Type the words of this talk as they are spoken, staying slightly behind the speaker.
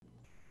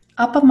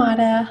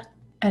Appamada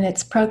and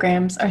its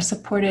programs are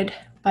supported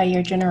by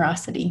your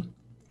generosity,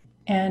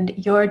 and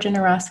your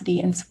generosity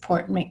and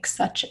support makes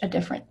such a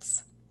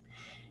difference.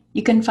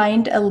 You can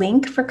find a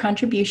link for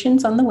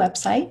contributions on the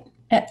website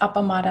at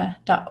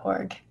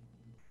appamada.org.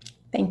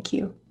 Thank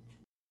you.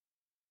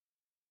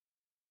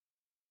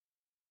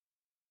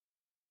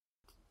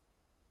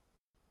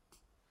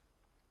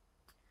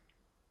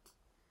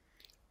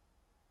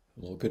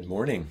 Well, good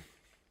morning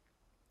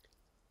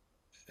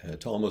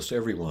to almost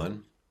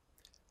everyone.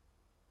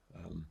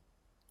 Um,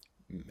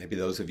 Maybe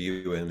those of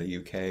you in the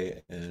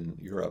UK and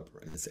Europe,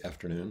 it's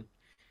afternoon.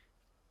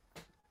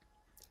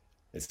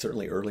 It's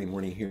certainly early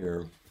morning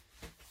here,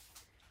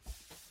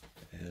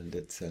 and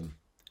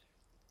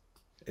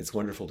it's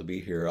wonderful to be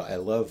here. I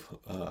love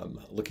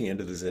looking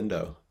into the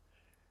Zendo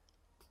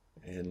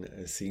and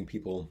seeing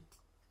people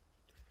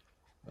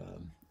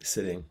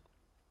sitting.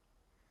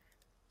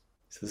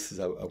 So this is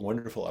a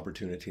wonderful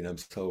opportunity, and I'm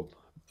so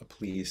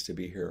pleased to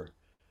be here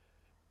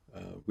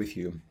with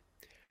you.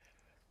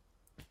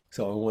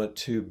 So I want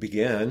to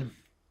begin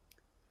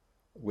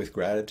with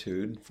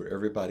gratitude for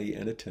everybody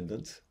in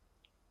attendance,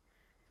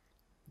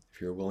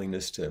 for your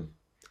willingness to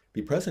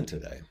be present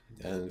today,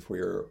 and for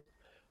your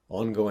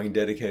ongoing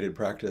dedicated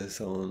practice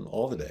on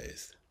all the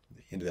days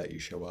into that you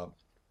show up.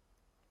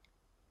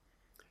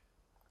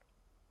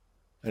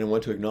 And I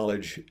want to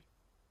acknowledge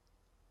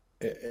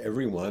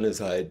everyone,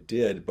 as I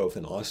did both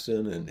in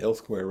Austin and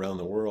elsewhere around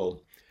the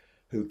world,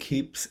 who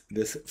keeps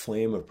this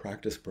flame of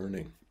practice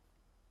burning,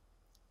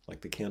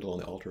 like the candle on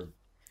the altar,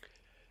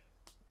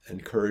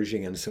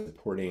 encouraging and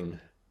supporting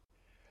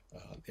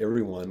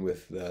everyone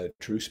with the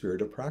true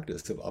spirit of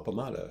practice, of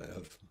appamada,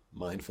 of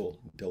mindful,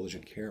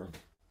 diligent care.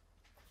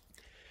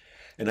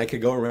 And I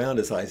could go around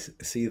as I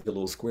see the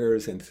little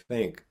squares and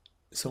thank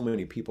so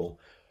many people.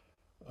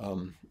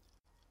 Um,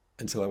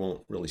 and so I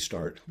won't really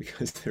start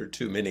because there are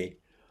too many,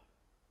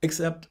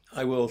 except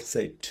I will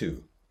say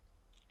two.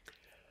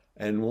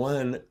 And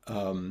one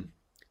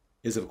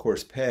is, of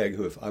course, Peg,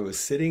 who, if I was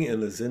sitting in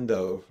the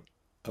Zendo,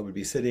 I would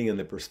be sitting in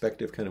the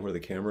perspective kind of where the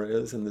camera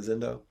is in the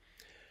Zendo,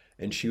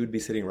 and she would be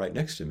sitting right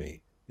next to me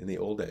in the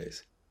old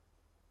days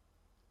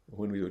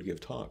when we would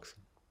give talks.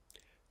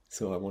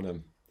 So I want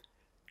to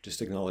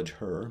just acknowledge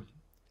her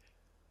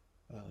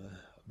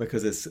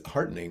because it's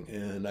heartening,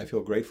 and I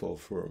feel grateful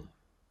for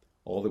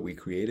all that we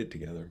created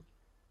together.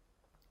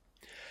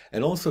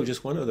 And also,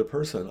 just one other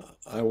person,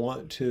 I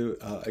want to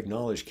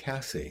acknowledge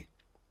Cassie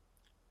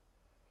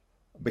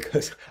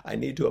because I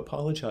need to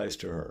apologize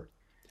to her.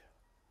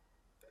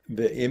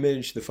 The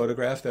image, the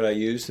photograph that I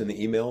used in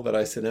the email that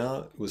I sent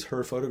out was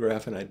her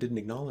photograph, and I didn't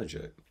acknowledge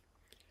it.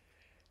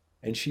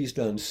 And she's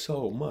done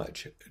so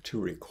much to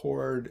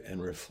record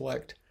and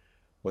reflect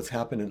what's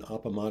happened in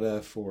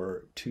Appamada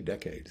for 2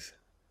 decades.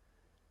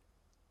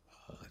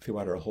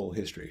 Throughout her whole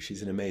history.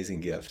 She's an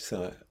amazing gift.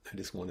 So I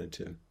just wanted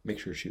to make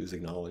sure she was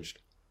acknowledged.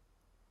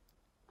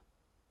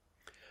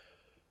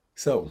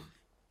 So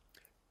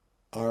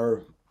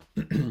our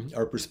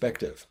our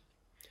perspective.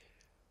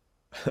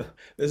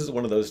 This is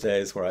one of those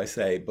days where I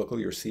say, buckle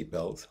your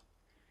seatbelts,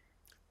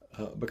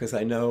 because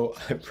I know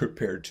I've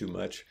prepared too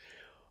much,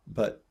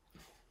 but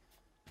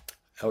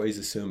I always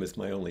assume it's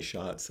my only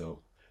shot,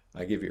 so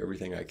I give you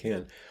everything I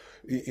can.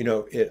 You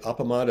know, at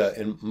Appamada,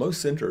 in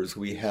most centers,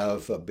 we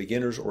have a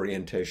beginner's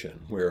orientation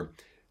where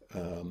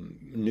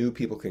new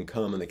people can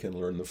come and they can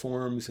learn the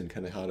forms and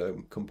kind of how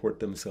to comport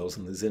themselves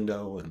in the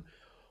Zendo and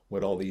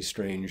what all these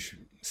strange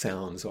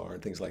sounds are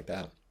and things like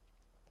that.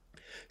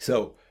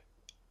 So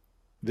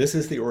this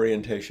is the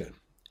orientation.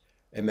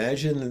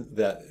 Imagine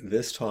that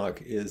this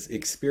talk is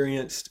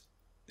experienced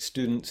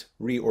student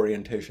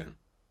reorientation.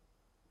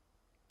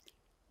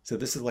 So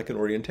this is like an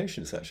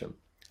orientation session,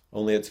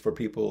 only it's for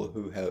people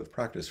who have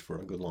practiced for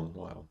a good long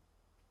while.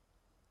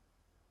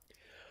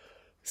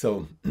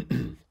 So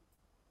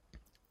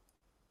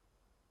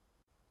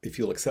if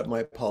you'll accept my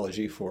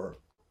apology for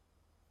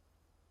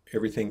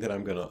everything that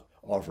I'm going to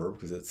offer,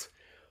 because it's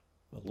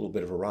a little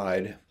bit of a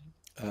ride,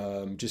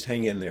 just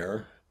hang in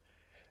there.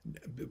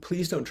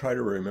 Please don't try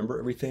to remember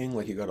everything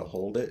like you got to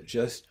hold it.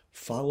 Just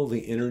follow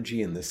the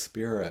energy and the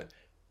spirit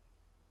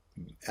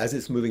as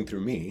it's moving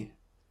through me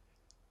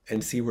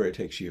and see where it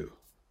takes you.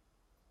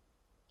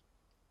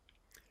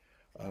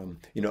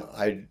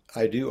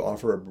 I do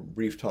offer a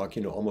brief talk,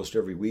 almost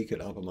every week at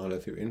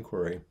Appamada through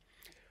Inquiry.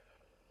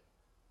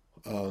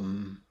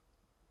 Um,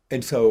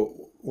 and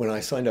so when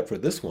I signed up for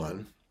this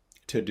one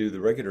to do the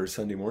regular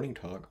Sunday morning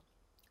talk,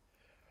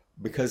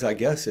 because I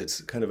guess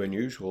it's kind of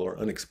unusual or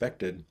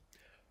unexpected,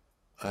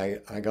 I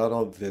got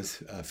all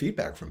this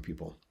feedback from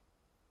people.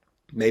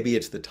 Maybe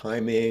it's the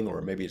timing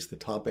or maybe it's the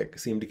topic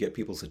seemed to get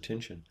people's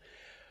attention.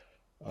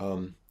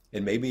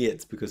 And maybe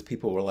it's because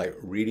people were like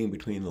reading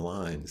between the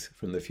lines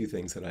from the few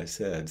things that I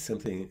said.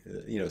 Something,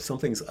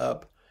 something's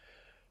up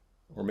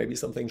or maybe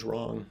something's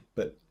wrong.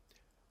 But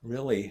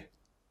really,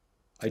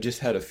 I just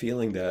had a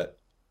feeling that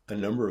a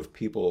number of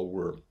people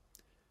were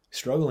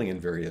struggling in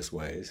various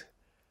ways.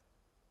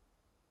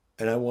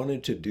 And I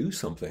wanted to do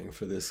something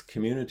for this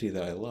community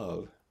that I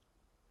love.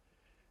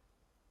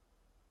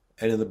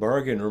 And in the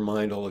bargain,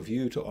 remind all of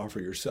you to offer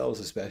yourselves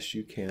as best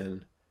you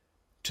can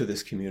to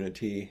this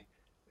community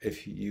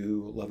if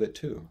you love it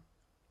too.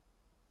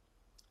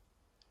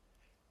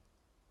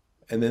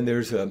 And then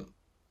there's a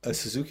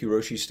Suzuki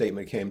Roshi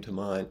statement came to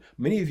mind.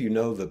 Many of you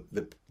know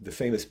the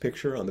famous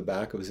picture on the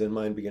back of Zen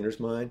Mind, Beginner's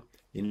Mind.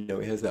 You know,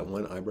 he has that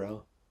one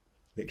eyebrow.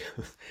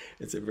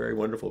 It's a very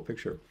wonderful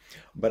picture.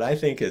 But I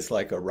think it's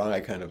like a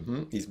wry kind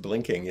of, he's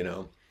blinking, you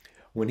know,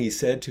 when he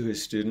said to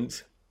his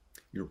students,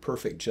 "You're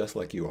perfect just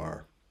like you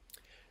are.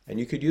 And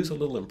you could use a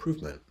little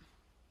improvement."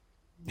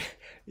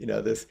 You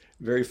know, this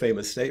very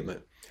famous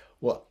statement.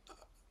 Well,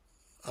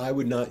 I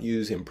would not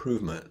use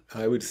improvement.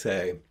 I would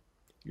say,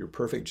 "You're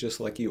perfect just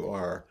like you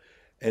are."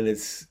 And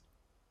it's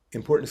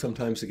important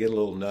sometimes to get a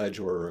little nudge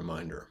or a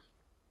reminder.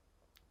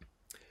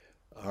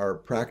 Our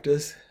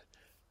practice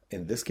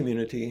in this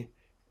community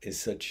is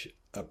such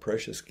a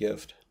precious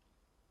gift.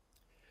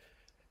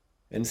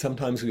 And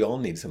sometimes we all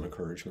need some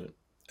encouragement,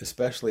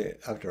 especially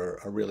after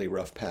a really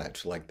rough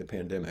patch like the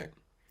pandemic,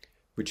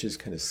 which has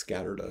kind of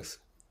scattered us,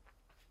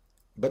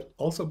 but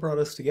also brought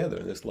us together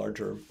in this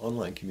larger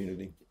online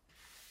community.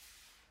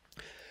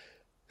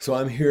 So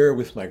I'm here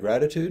with my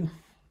gratitude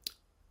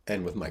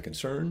and with my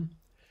concern,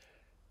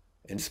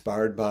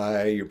 inspired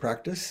by your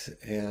practice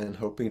and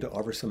hoping to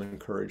offer some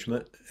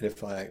encouragement. And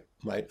if I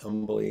might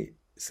humbly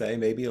say,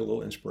 maybe a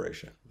little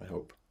inspiration, I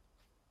hope.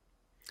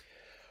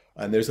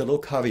 And there's a little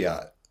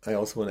caveat I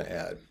also want to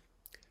add.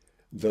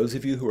 Those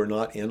of you who are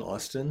not in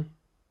Austin,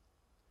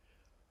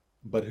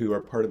 but who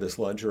are part of this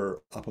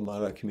larger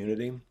Appamada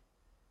community,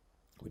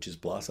 which has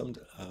blossomed,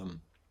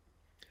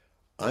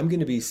 I'm going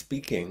to be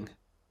speaking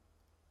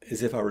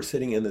as if I were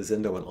sitting in the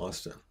Zendo in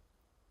Austin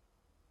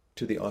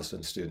to the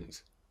Austin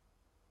students.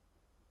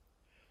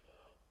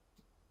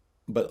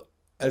 But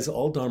as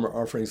all Dharma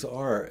offerings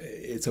are,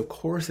 it's of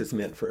course it's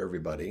meant for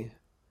everybody.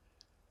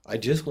 I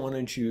just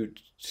wanted you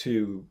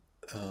to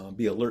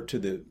be alert to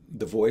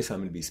the voice I'm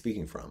going to be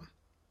speaking from,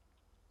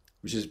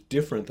 which is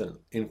different than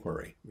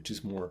inquiry, which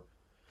is more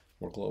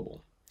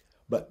global.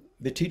 But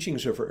the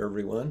teachings are for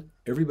everyone,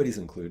 everybody's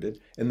included,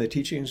 and the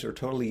teachings are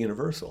totally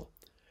universal.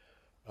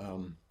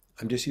 I'm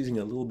just using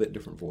a little bit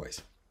different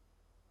voice.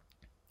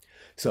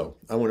 So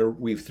I want to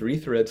weave three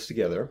threads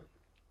together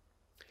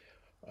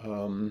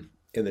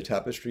in the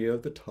tapestry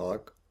of the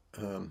talk.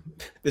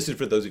 This is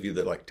for those of you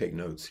that like take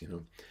notes,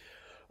 you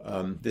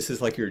know. This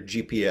is like your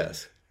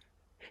GPS.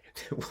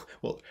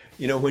 Well,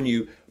 you know, when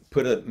you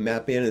put a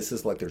map in, it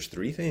says like there's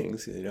three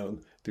things, you know,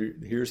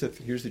 here's the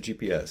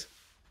GPS.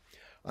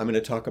 I'm going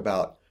to talk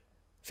about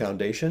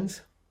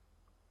foundations,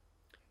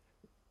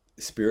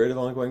 spirit of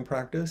ongoing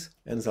practice,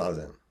 and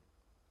Zazen.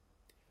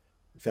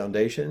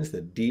 Foundations,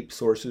 the deep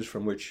sources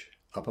from which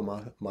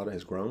Appamada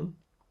has grown.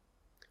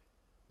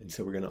 And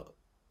so we're going to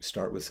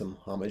start with some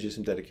homages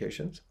and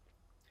dedications.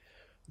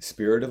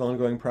 Spirit of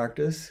ongoing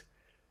practice.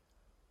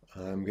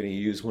 I'm going to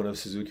use one of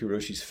Suzuki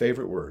Roshi's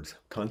favorite words,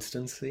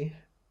 constancy,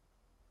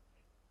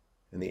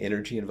 and the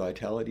energy and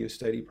vitality of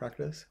steady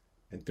practice.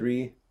 And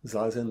three,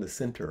 Zazen, the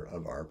center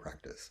of our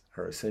practice,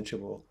 our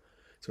essential,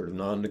 sort of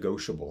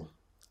non-negotiable,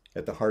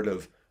 at the heart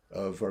of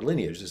our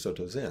lineage, the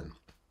Soto Zen,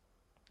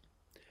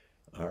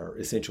 our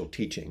essential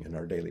teaching in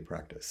our daily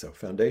practice. So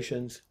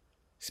foundations,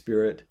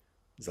 spirit,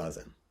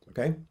 Zazen,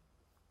 okay?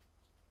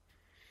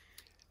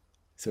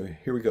 So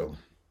here we go.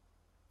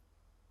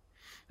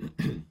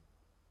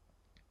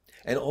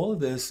 And all of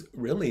this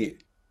really,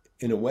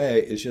 in a way,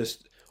 is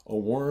just a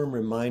warm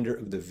reminder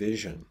of the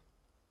vision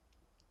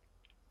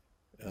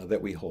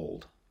that we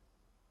hold.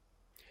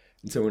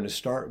 And so we're going to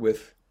start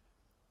with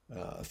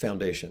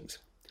foundations.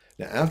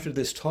 Now, after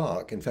this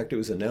talk, in fact, it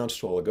was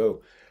announced a while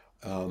ago,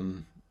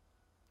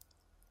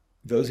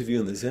 those of you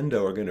in the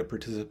Zendo are going to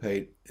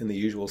participate in the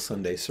usual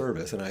Sunday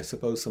service, and I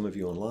suppose some of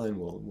you online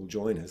will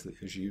join as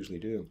you usually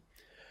do.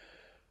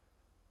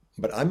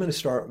 But I'm going to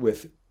start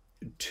with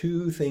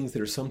two things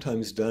that are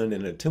sometimes done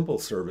in a temple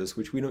service,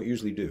 which we don't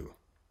usually do.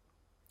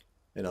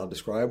 And I'll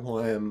describe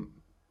why I'm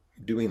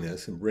doing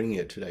this and bringing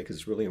it today, because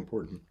it's really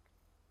important.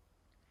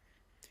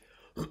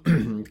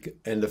 And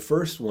the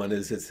first one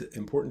is it's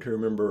important to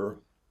remember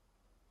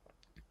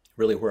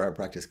really where our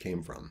practice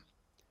came from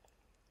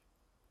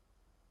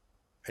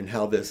and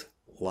how this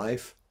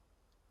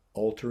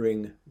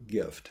life-altering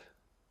gift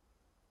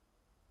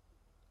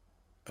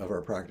of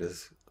our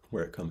practice,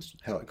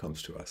 how it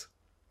comes to us.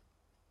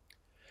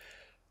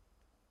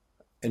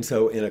 And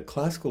so in a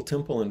classical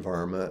temple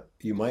environment,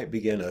 you might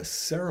begin a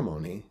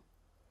ceremony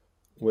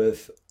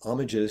with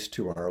homages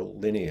to our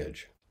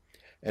lineage.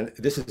 And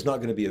this is not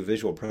going to be a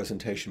visual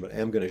presentation, but I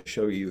am going to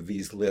show you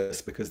these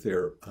lists because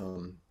they're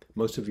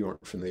most of you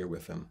aren't familiar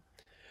with them.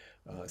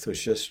 So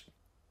it's just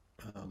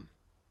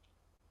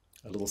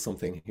a little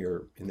something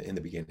here in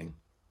the beginning.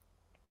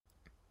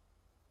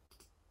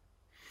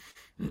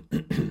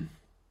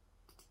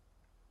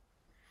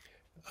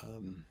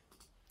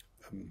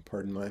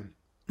 Pardon my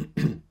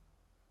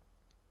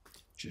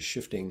just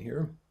shifting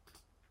here.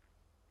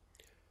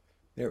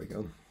 There we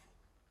go.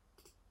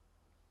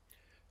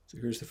 So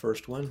here's the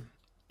first one.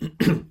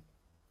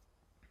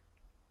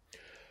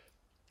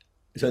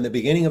 So in the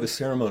beginning of a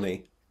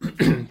ceremony,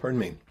 pardon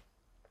me,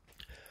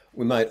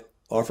 we might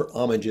offer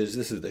homages.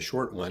 This is the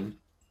short one.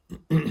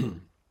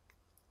 And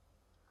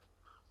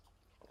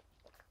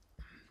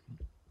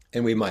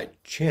we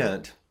might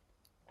chant.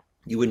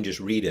 You wouldn't just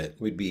read it.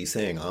 We'd be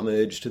saying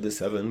homage to the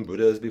seven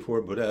Buddhas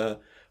before Buddha,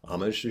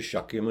 homage to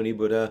Shakyamuni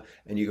Buddha,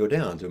 and you go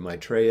down to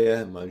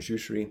Maitreya,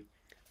 Manjushri,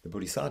 the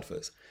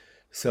Bodhisattvas.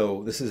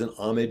 So this is an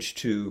homage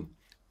to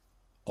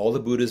all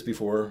the Buddhas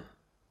before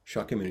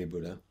Shakyamuni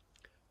Buddha,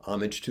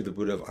 homage to the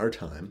Buddha of our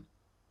time,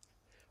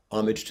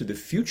 homage to the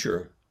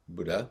future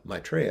Buddha,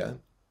 Maitreya.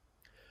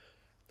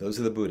 Those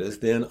are the Buddhas.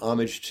 Then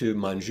homage to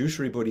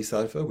Manjushri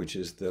Bodhisattva, which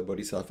is the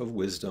Bodhisattva of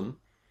wisdom,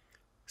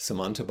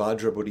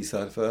 Samantabhadra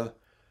Bodhisattva,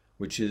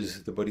 which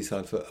is the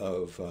Bodhisattva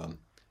of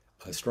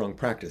a strong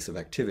practice of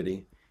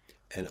activity,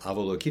 and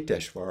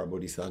Avalokiteshvara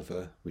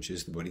Bodhisattva, which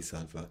is the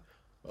Bodhisattva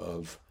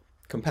of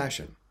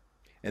compassion.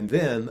 And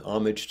then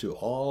homage to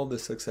all the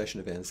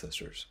succession of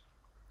ancestors.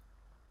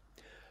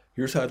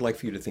 Here's how I'd like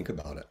for you to think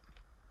about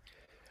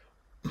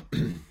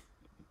it.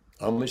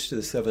 Homage to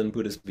the seven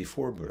Buddhas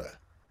before Buddha.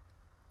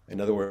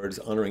 In other words,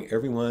 honoring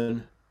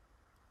everyone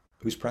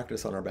who's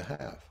practiced on our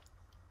behalf.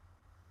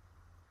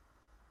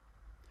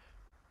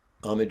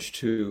 Homage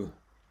to,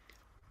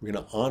 we're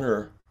going to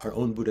honor our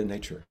own Buddha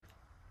nature.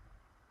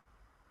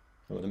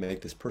 I want to make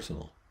this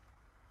personal.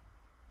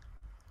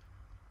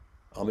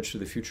 Homage to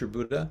the future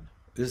Buddha.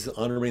 This is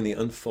honoring the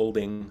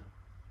unfolding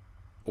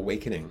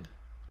awakening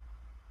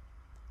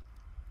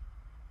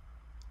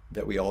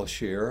that we all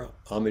share.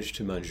 Homage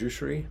to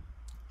Manjushri,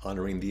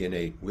 honoring the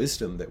innate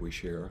wisdom that we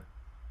share.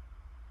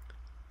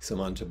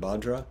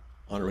 Samantabhadra,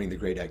 honoring the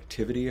great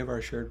activity of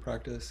our shared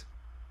practice.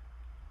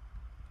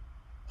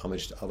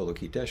 Homage to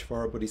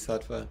Avalokiteshvara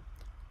Bodhisattva,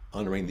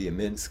 honoring the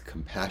immense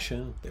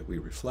compassion that we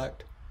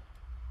reflect.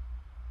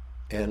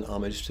 And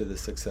homage to the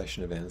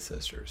succession of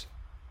ancestors.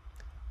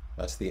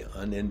 That's the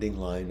unending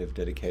line of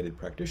dedicated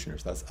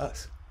practitioners. That's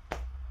us.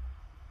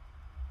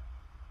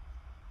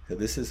 So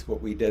this is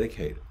what we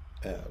dedicate.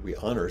 We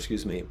honor,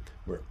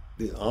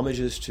 the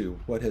homages to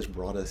what has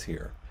brought us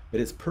here. But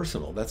it's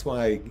personal. That's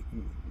why I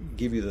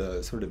give you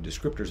the sort of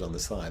descriptors on the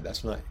side.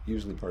 That's not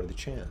usually part of the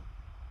chant.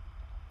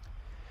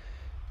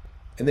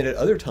 And then at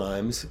other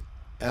times,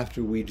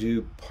 after we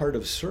do part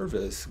of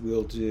service,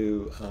 we'll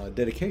do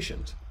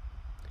dedications.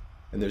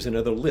 And there's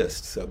another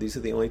list. So these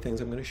are the only things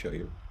I'm going to show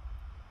you.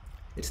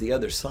 It's the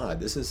other side.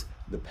 This is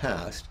the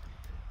past.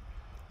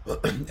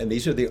 And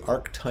these are the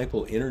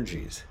archetypal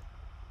energies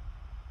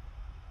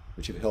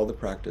which have held the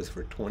practice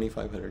for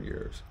 2,500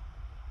 years.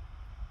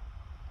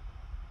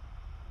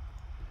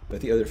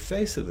 But the other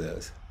face of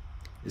this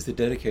is the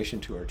dedication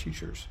to our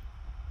teachers.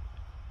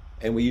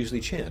 And we usually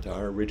chant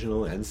our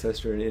original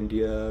ancestor in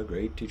India,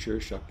 great teacher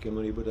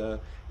Shakyamuni Buddha,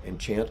 and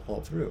chant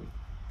all through.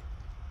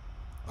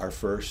 Our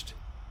first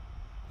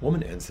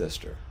woman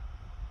ancestor,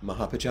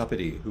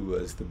 Mahapajapati, who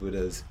was the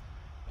Buddha's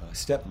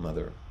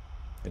stepmother,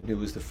 and who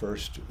was the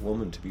first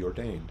woman to be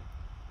ordained.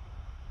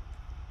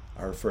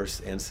 Our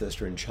first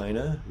ancestor in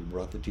China, who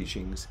brought the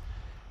teachings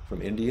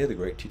from India, the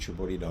great teacher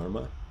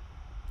Bodhidharma.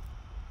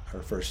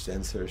 Our first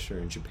ancestor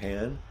in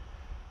Japan,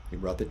 who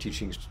brought the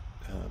teachings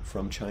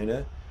from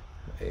China,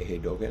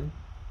 Eihei Dogen.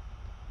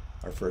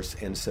 Our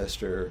first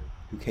ancestor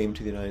who came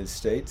to the United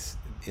States,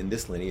 in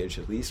this lineage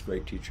at least,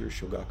 great teacher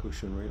Shogaku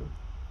Shunryu.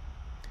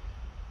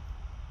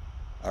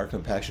 Our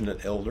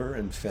compassionate elder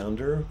and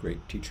founder,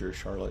 great teacher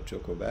Charlotte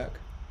Joko Beck,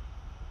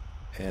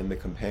 and the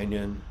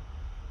companion,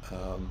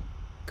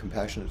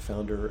 compassionate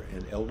founder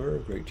and elder,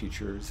 great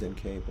teacher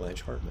Zenkei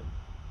Blanche Hartman.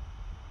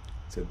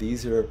 So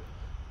these are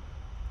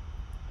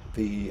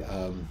the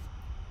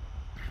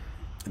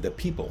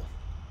people,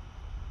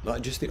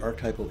 not just the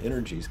archetypal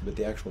energies, but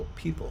the actual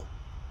people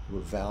who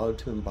have vowed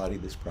to embody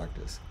this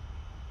practice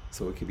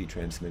so it can be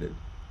transmitted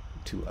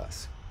to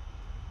us.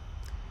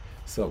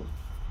 So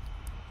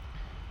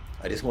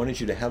I just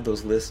wanted you to have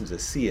those lists and to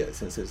see it,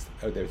 since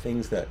they're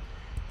things that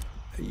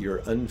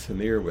you're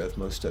unfamiliar with,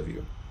 most of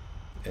you,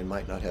 and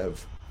might not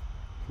have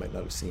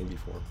seen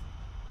before.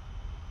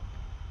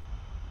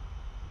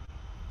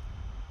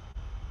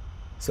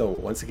 So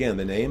once again,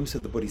 the names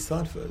of the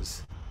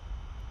Bodhisattvas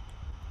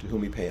to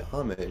whom we pay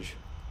homage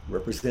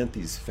represent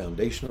these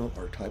foundational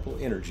archetypal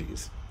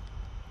energies,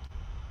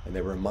 and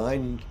they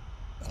remind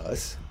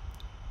us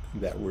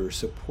that we're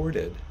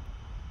supported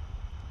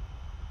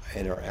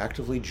and are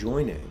actively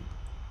joining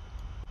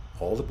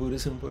all the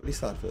Buddhas and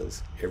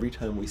Bodhisattvas every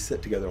time we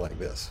sit together like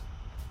this.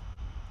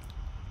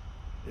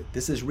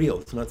 This is real.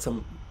 It's not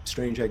some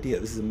strange idea.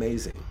 This is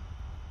amazing.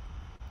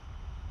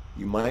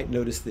 You might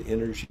notice the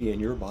energy in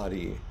your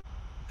body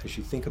as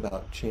you think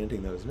about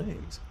chanting those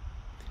names.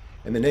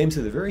 And the names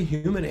of the very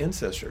human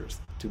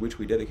ancestors to which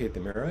we dedicate the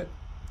merit,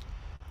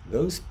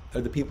 those are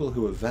the people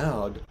who have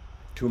vowed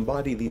to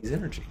embody these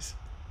energies,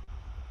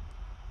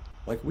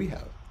 like we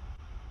have.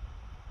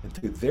 And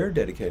through their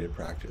dedicated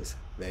practice,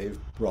 they've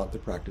brought the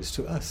practice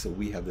to us, so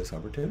we have this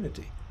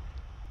opportunity.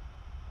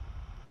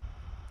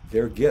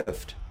 Their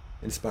gift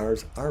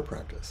inspires our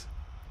practice.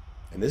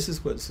 And this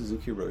is what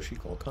Suzuki Roshi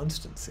called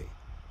constancy,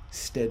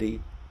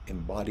 steady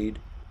embodied,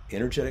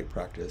 energetic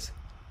practice,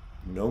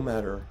 no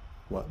matter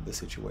what the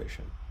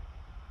situation.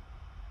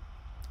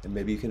 And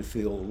maybe you can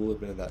feel a little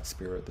bit of that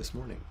spirit this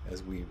morning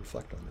as we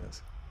reflect on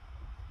this.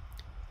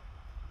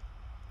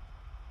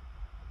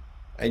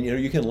 And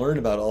you can learn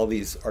about all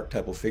these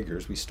archetypal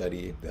figures, we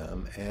study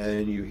them,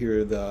 and you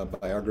hear the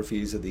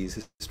biographies of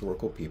these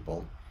historical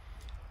people.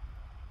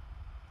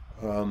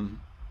 When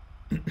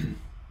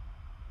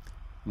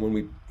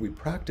we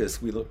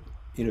practice, we look,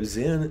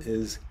 Zen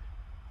is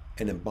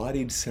an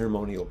embodied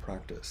ceremonial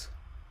practice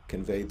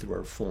conveyed through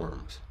our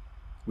forms,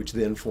 which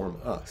then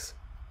form us.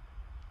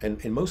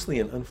 And mostly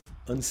in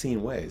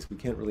unseen ways. We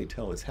can't really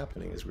tell it's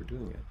happening as we're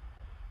doing it.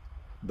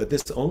 But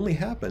this only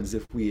happens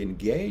if we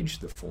engage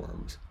the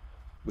forms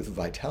with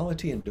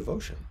vitality and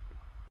devotion.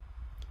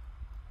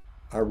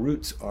 Our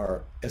roots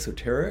are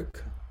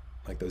esoteric,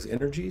 like those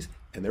energies,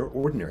 and they're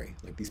ordinary,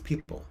 like these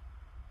people.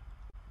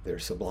 They're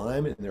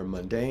sublime and they're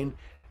mundane,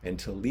 and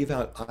to leave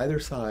out either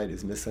side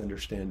is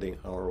misunderstanding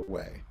our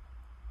way.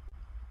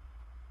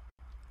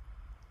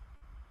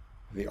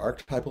 The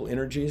archetypal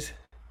energies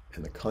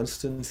and the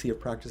constancy of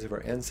practice of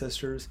our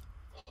ancestors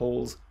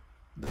holds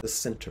the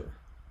center,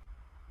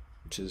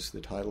 which is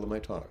the title of my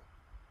talk.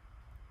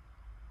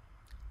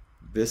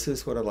 This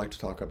is what I'd like to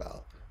talk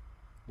about.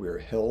 We're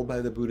held by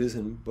the Buddhas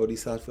and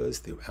Bodhisattvas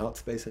throughout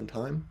space and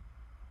time,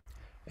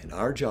 and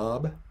our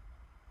job,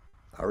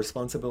 our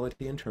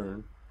responsibility in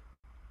turn,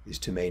 is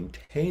to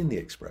maintain the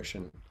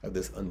expression of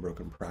this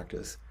unbroken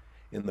practice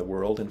in the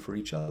world and for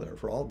each other,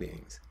 for all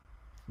beings.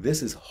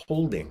 This is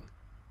holding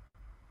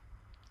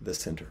the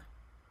center.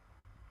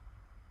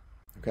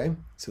 Okay?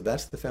 So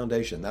that's the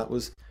foundation. That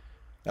was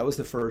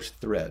the first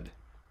thread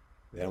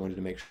that I wanted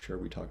to make sure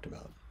we talked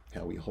about.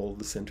 How we hold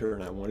the center,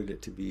 and I wanted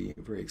it to be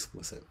very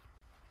explicit.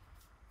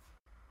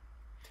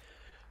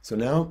 So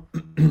now,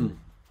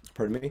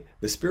 pardon me,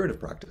 the spirit of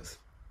practice.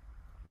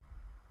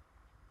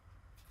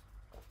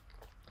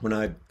 When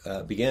I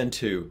began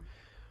to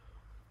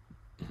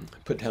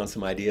put down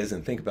some ideas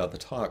and think about the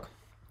talk,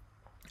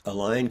 a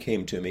line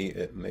came to me,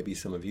 maybe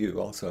some of you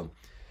also,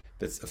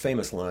 that's a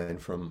famous line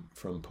from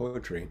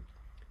poetry.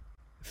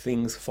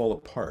 Things fall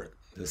apart,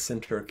 the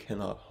center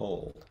cannot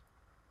hold.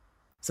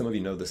 Some of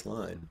you know this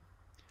line.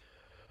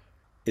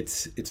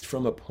 It's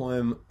from a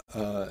poem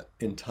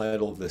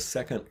entitled The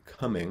Second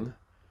Coming,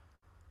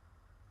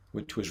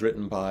 which was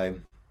written by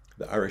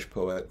the Irish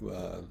poet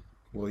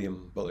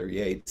William Butler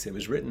Yeats. It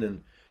was written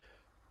in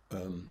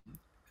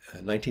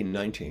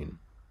 1919.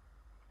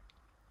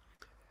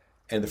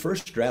 And the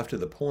first draft of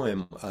the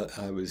poem,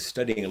 I was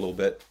studying a little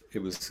bit.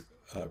 It was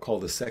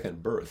called The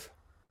Second Birth.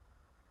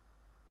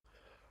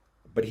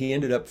 But he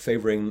ended up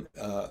favoring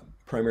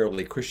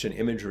primarily Christian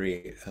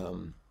imagery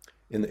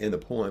in the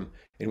poem,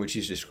 in which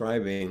he's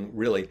describing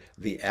really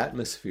the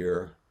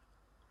atmosphere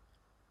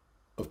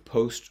of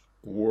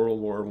post-World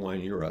War I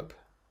Europe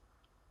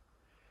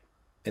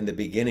and the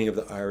beginning of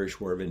the Irish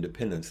War of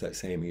Independence that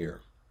same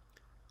year.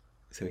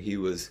 So he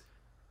was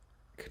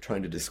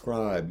trying to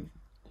describe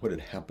what had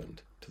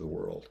happened to the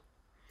world.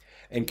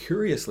 And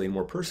curiously,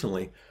 more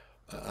personally,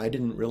 I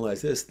didn't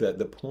realize this, that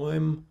the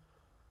poem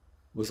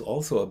was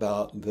also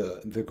about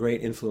the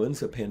great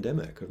influenza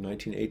pandemic of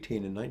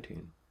 1918 and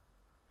 19.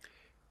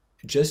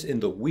 Just in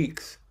the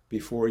weeks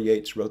before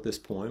Yeats wrote this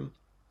poem,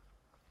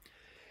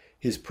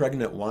 his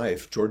pregnant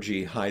wife,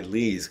 Georgie Hyde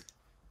Lees,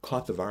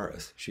 caught the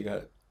virus. She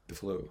got the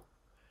flu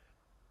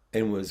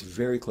and was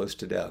very close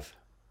to death.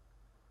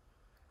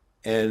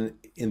 And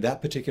in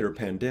that particular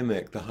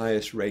pandemic, the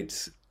highest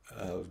rates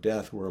of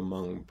death were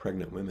among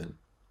pregnant women.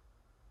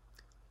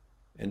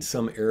 In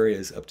some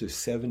areas, up to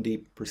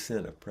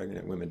 70% of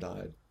pregnant women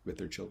died with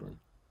their children.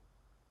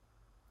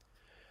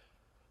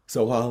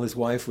 So while his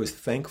wife was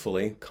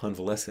thankfully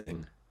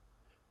convalescing,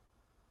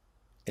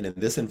 and in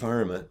this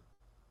environment,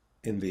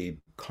 in the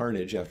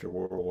carnage after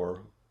World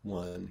War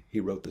I,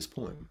 he wrote this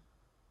poem.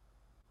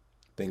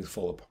 Things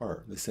fall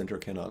apart. The center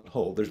cannot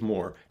hold. There's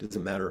more. It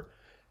doesn't matter.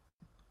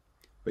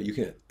 But you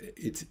can.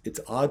 It's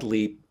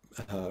oddly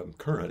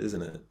current,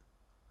 isn't it?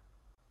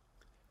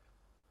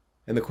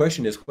 And the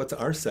question is, what's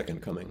our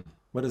second coming?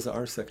 What is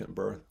our second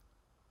birth?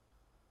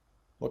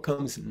 What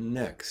comes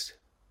next?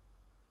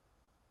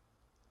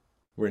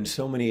 We're in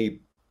so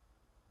many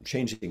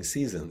changing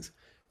seasons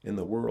in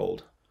the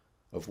world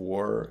of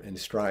war and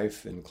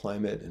strife and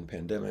climate and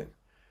pandemic.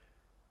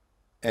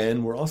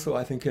 And we're also,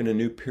 I think, in a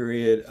new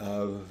period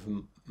of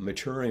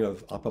maturing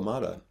of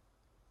Appamada.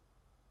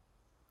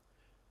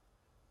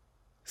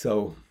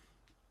 So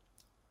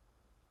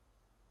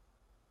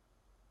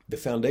the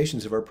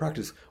foundations of our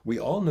practice, we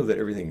all know that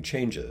everything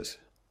changes.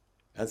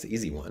 That's the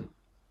easy one.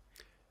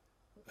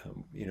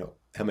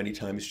 How many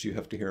times do you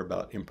have to hear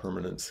about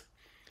impermanence?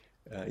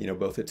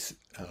 Both its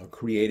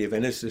creative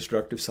and its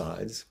destructive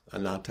sides,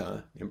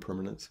 anatta,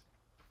 impermanence,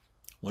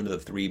 one of the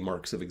three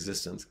marks of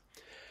existence.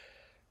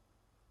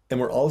 And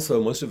we're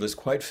also, most of us,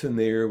 quite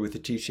familiar with the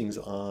teachings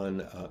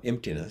on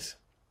emptiness,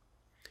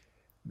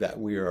 that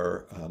we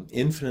are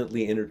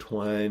infinitely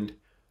intertwined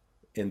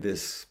in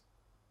this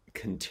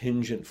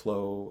contingent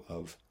flow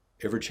of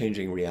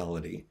ever-changing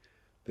reality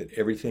that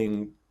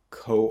everything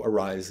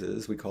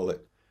co-arises. We call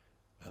it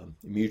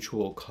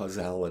mutual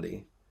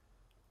causality,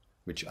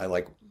 which I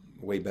like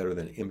way better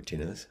than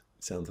emptiness.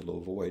 It sounds a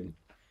little void.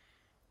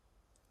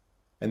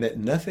 And that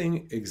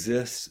nothing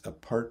exists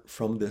apart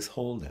from this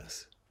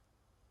wholeness,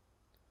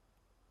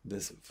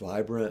 this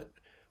vibrant,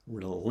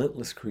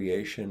 relentless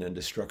creation and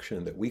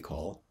destruction that we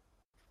call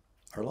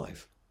our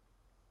life.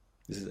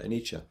 This is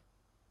anicca.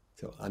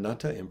 So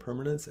anatta,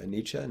 impermanence,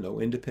 anicca, no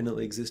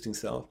independently existing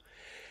self.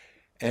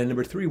 And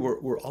number three,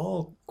 we're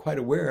all quite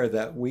aware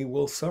that we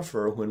will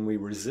suffer when we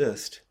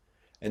resist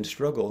and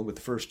struggle with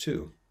the first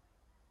two.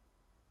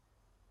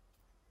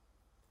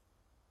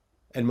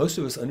 And most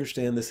of us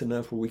understand this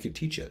enough where we could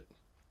teach it.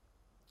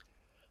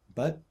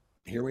 But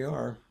here we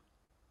are,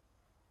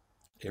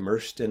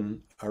 immersed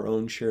in our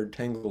own shared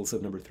tangles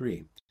of number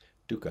three,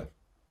 dukkha,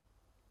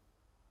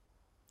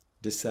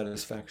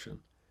 dissatisfaction,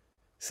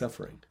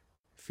 suffering,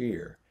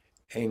 fear,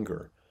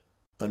 anger,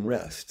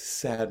 unrest,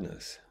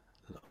 sadness,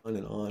 and on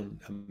and on.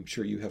 I'm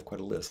sure you have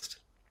quite a list.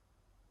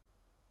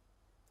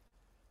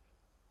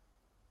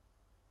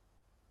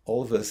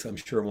 All of us, I'm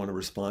sure, want to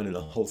respond in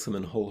a wholesome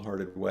and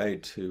wholehearted way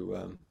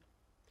to,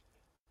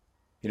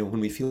 when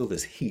we feel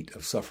this heat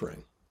of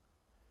suffering.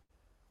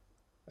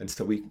 And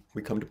so we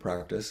come to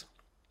practice.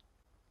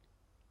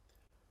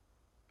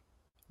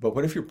 But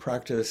what if your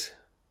practice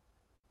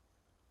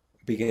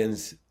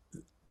begins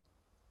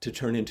to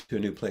turn into a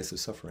new place of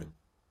suffering?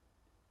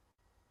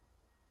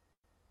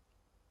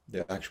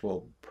 The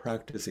actual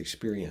practice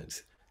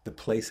experience, the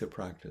place of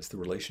practice, the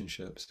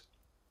relationships.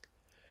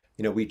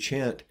 We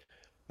chant,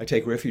 I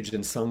take refuge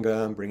in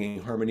Sangha,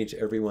 bringing harmony to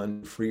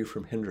everyone, free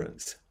from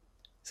hindrance.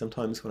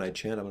 Sometimes when I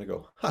chant, I'm going to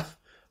go, ha!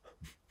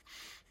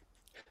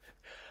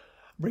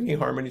 Bringing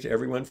harmony to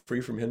everyone, free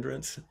from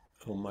hindrance.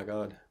 Oh my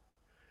God.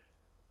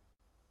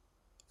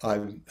 A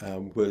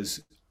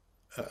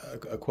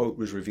quote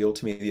was revealed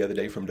to me the other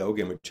day from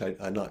Dogen, which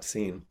I'd not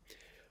seen.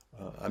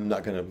 I'm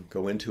not going to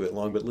go into it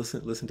long, but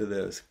listen to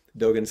this.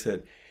 Dogen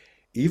said,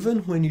 even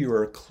when you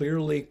are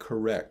clearly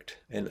correct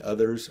and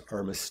others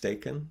are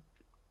mistaken,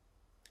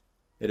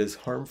 it is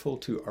harmful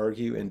to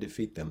argue and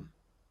defeat them.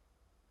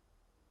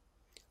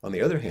 On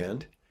the other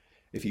hand,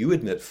 if you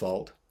admit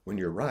fault when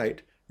you're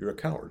right, you're a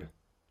coward.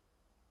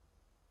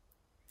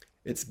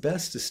 It's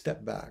best to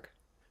step back,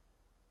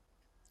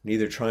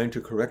 neither trying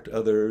to correct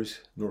others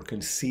nor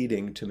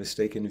conceding to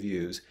mistaken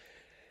views.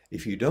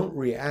 If you don't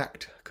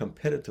react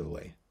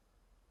competitively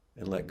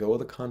and let go of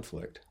the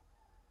conflict,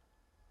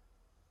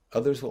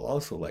 others will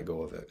also let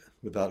go of it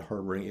without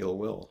harboring ill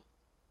will.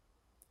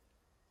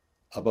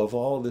 Above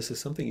all, this is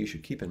something you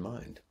should keep in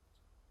mind.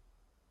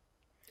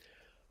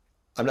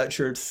 I'm not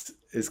sure it's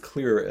as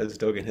clear as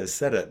Dogen has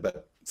said it,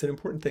 but it's an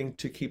important thing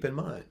to keep in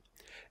mind.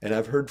 And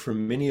I've heard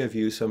from many of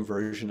you some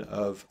version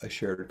of a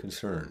shared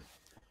concern.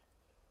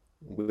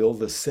 Will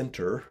the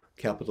center,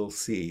 capital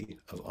C,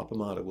 of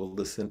Appamada, will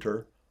the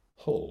center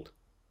hold,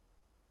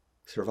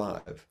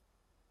 survive,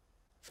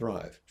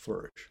 thrive,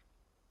 flourish?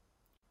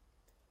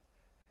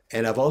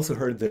 And I've also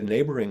heard the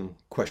neighboring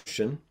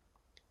question,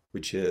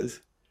 which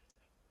is,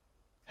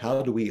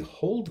 how do we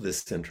hold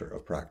this center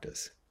of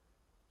practice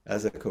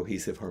as a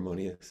cohesive,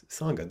 harmonious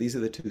Sangha? These are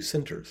the two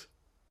centers,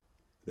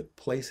 the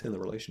place and the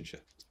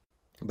relationship.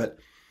 But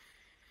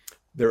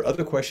there are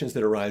other questions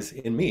that arise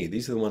in me.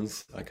 These are the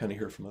ones I kind of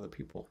hear from other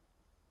people.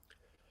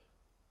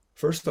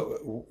 First,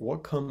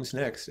 what comes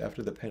next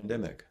after the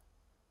pandemic?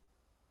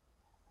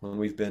 When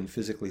we've been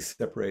physically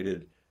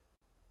separated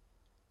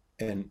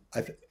and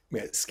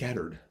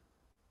scattered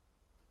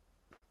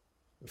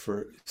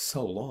for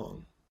so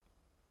long.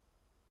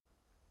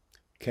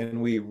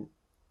 Can we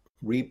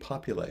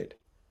repopulate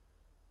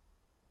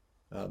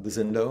the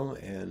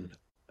Zendo and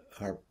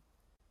our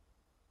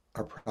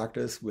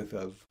practice with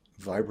a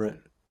vibrant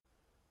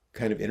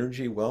kind of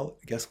energy? Well,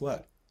 guess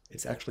what?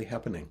 It's actually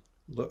happening.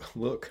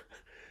 Look,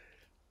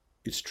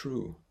 it's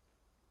true.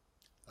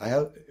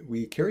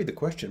 We carry the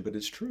question, but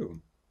it's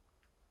true.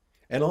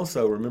 And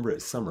also, remember,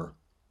 it's summer.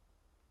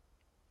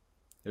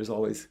 There's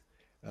always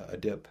a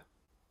dip.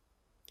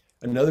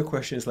 Another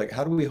question is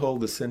how do we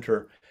hold the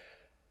center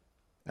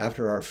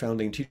after our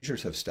founding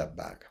teachers have stepped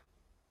back?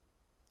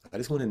 I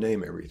just want to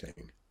name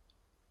everything.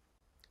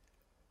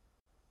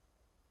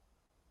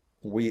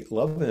 We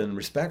love and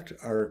respect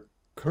our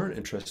current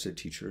entrusted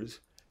teachers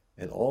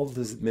and all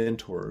the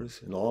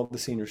mentors and all the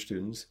senior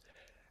students,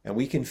 and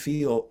we can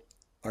feel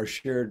our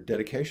shared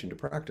dedication to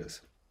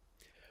practice.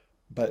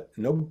 But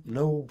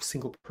no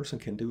single person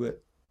can do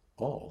it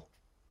all.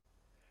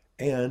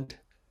 And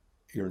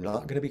you're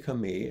not going to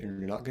become me, and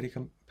you're not going to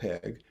become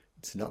Peg.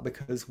 It's not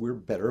because we're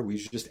better. We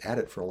just at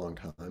it for a long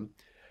time.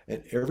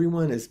 And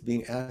everyone is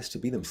being asked to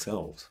be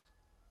themselves.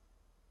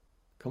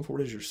 Come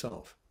forward as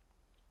yourself.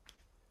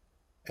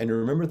 And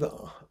remember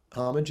the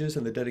homages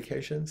and the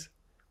dedications?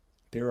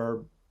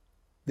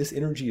 This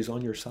energy is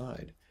on your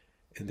side,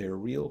 and there are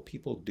real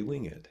people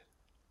doing it.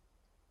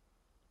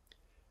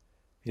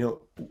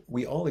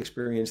 We all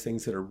experience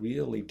things that are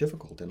really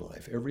difficult in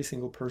life. Every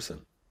single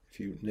person. If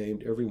you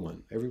named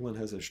everyone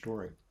has a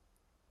story.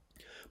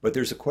 But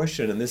there's a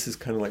question, and this is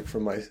kind of like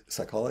from my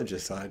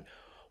psychologist side,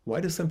 why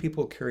do some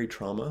people carry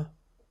trauma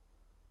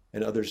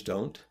and others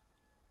don't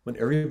when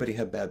everybody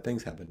had bad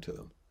things happen to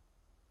them?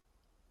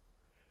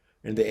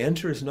 And the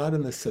answer is not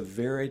in the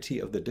severity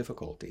of the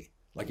difficulty.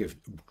 Like if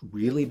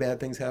really bad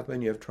things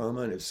happen, you have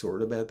trauma, and if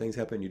sort of bad things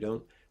happen, you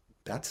don't.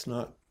 That's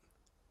not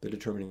the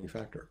determining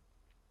factor.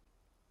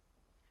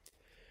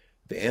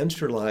 The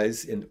answer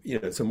lies in,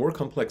 it's a more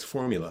complex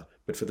formula,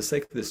 but for the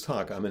sake of this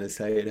talk, I'm going to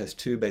say it has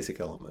two basic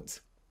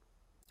elements.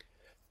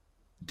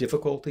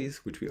 Difficulties,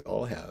 which we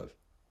all have,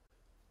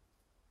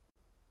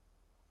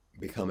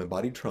 become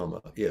embodied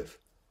trauma if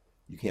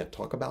you can't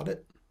talk about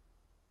it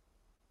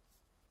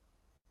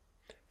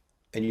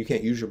and you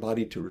can't use your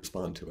body to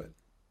respond to it.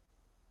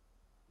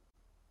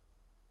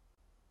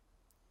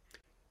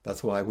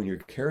 That's why when you're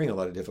carrying a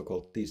lot of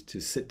difficulties,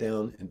 to sit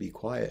down and be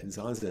quiet in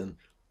Zazen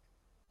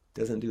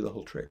doesn't do the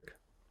whole trick.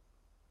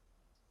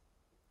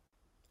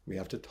 We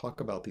have to talk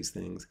about these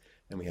things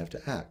and we have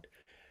to act.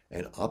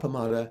 And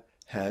Appamada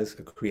has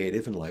a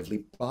creative and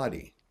lively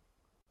body.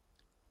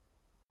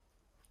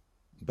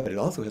 But it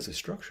also has a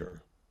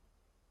structure,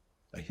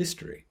 a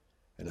history,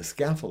 and a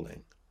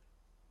scaffolding,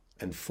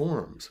 and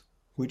forms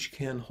which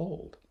can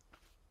hold.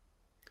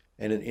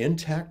 And an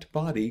intact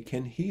body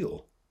can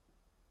heal,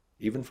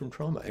 even from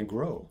trauma, and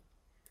grow.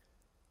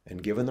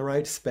 And given the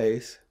right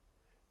space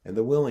and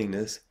the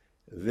willingness,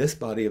 this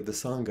body of the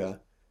Sangha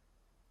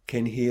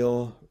can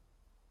heal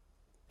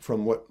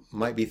from what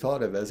might be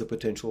thought of as a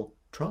potential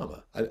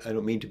trauma. I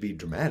don't mean to be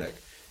dramatic.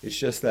 It's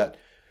just that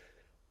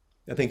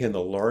I think in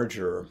the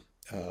larger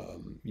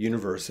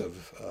universe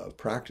of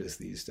practice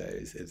these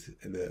days, it's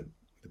the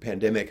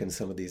pandemic and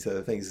some of these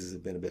other things has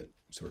been a bit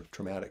sort of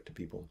traumatic to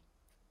people.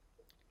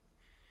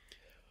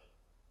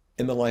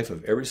 In the life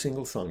of every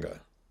single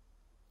Sangha,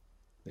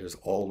 there's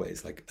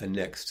always like a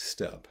next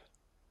step,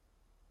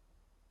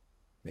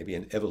 maybe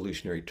an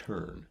evolutionary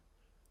turn,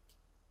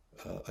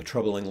 a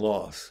troubling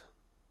loss,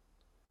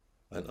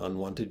 an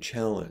unwanted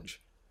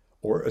challenge,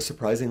 or a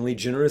surprisingly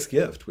generous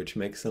gift, which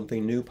makes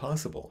something new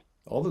possible.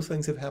 All those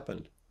things have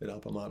happened at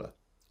Appamada.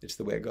 It's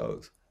the way it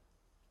goes.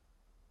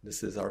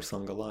 This is our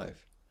Sangha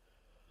life.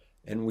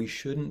 And we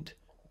shouldn't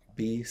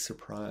be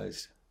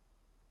surprised,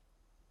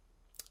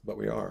 but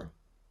we are.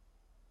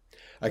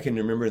 I can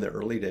remember in the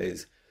early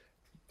days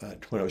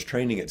when I was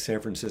training at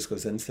San Francisco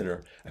Zen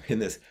Center, I'm in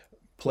this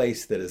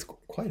place that is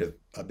quite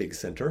a big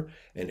center,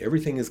 and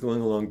everything is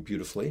going along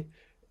beautifully,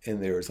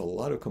 and there's a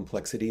lot of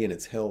complexity, and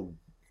it's held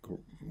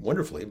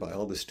wonderfully by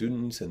all the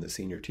students and the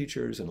senior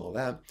teachers and all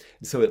that.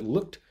 And so it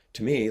looked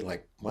to me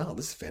like, wow,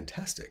 this is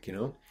fantastic,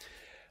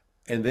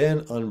 And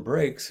then on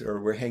breaks, or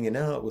we're hanging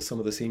out with some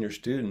of the senior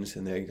students,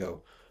 and they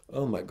go,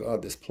 oh my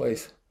God, this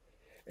place.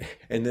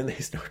 And then they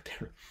start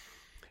there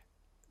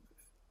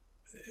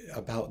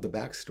about the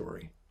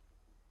backstory.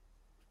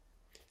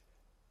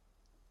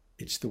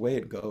 It's the way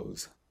it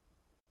goes.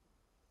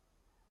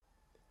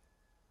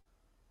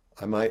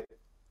 I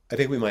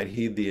think we might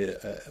heed the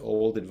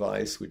old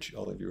advice, which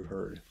all of you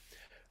heard.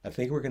 I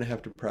think we're going to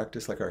have to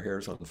practice like our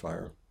hair's on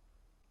fire.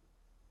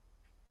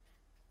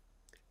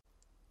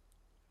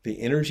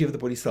 The energy of the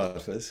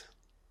Bodhisattvas,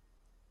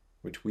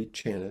 which we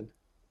chanted,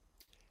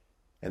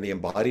 and the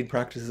embodied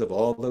practices of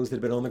all those that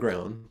have been on the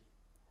ground,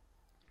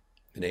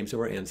 the names of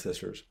our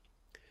ancestors,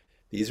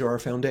 these are our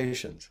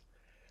foundations.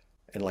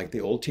 And like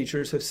the old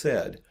teachers have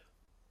said,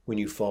 when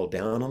you fall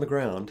down on the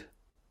ground,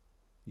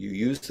 you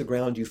use the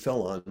ground you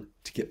fell on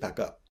to get back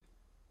up.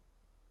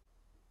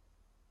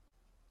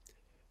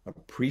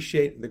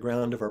 Appreciate the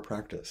ground of our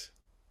practice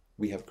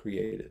we have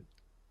created.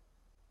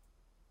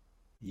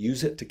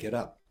 Use it to get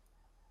up.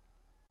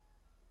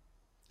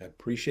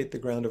 Appreciate the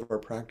ground of our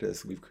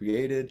practice we've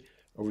created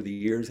over the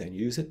years and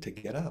use it to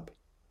get up.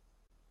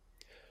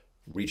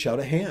 Reach out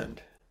a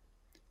hand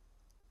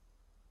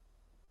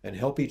and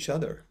help each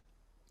other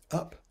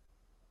up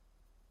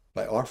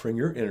by offering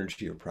your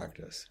energy of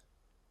practice,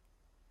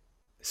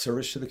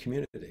 service to the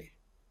community,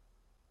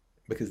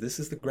 because this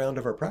is the ground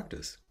of our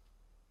practice.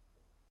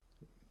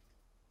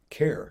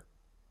 Care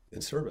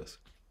and service.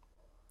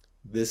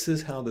 This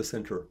is how the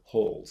center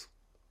holds,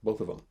 both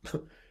of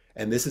them.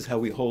 And this is how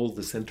we hold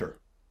the center.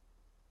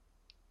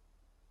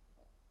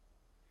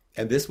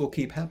 And this will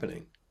keep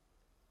happening.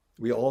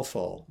 We all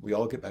fall, we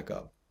all get back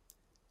up,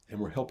 and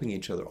we're helping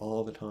each other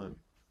all the time.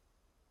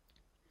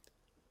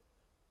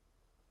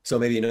 So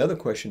maybe another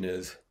question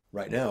is,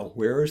 right now,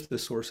 where is the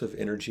source of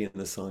energy in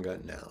the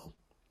Sangha now?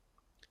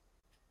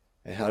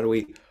 And how do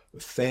we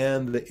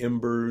fan the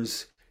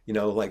embers,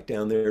 like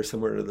down there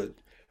somewhere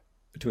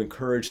to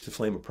encourage the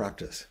flame of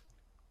practice?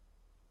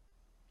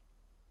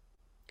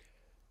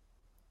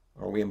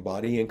 Are we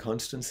embodying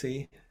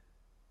constancy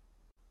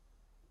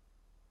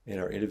in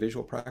our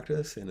individual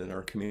practice and in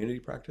our community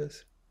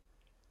practice?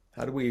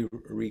 How do we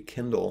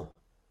rekindle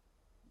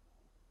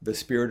the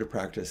spirit of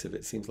practice if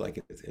it seems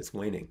like it's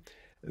waning?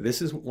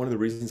 This is one of the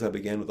reasons I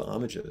began with the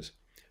homages,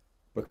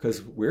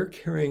 because we're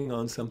carrying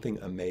on something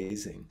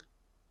amazing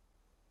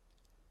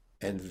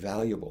and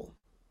valuable,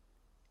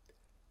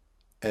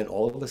 and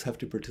all of us have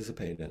to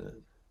participate in it.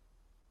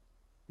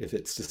 if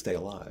it's to stay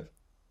alive.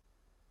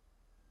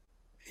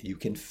 You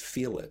can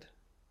feel it.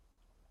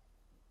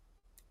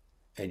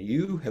 And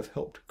you have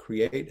helped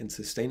create and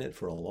sustain it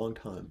for a long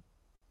time.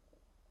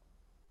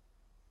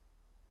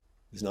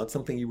 It's not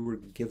something you were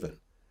given.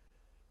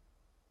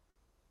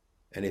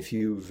 And if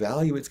you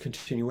value its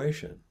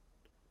continuation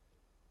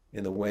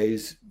in the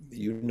ways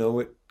you know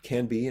it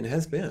can be and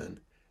has been,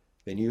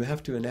 then you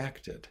have to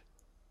enact it.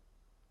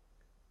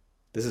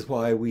 This is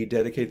why we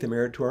dedicate the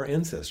merit to our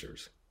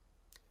ancestors,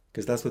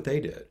 because that's what they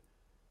did.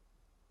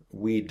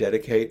 We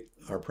dedicate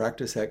our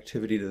practice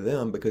activity to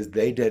them because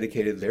they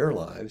dedicated their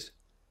lives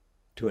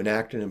to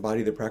enact and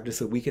embody the practice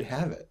so we could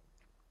have it.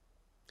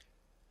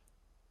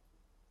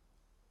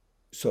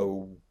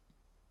 So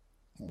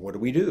what do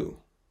we do?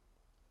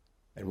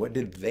 And what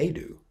did they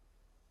do?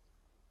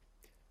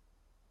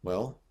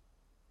 Well,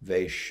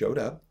 they showed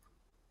up,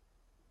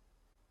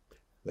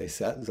 they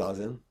sat in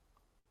Zazen,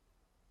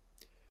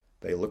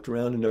 they looked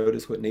around and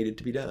noticed what needed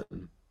to be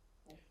done,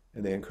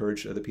 and they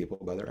encouraged other people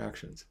by their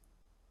actions.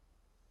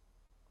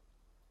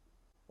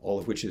 All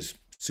of which is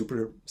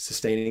super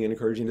sustaining and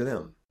encouraging to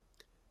them.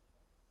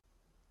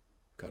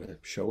 Got to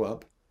show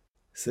up,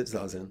 sit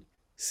Zazen,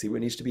 see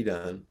what needs to be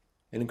done,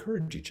 and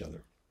encourage each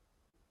other.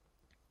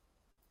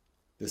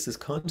 This is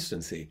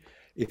constancy.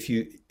 If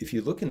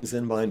you look in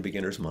Zen Mind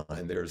Beginner's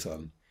Mind, there's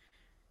one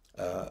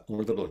of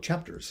the little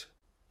chapters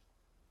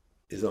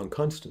is on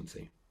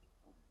constancy.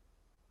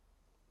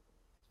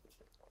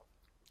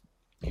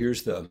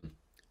 Here's the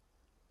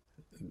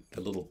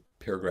little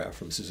paragraph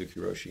from Suzuki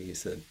Roshi. He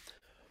said,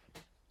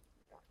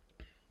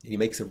 he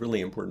makes a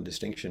really important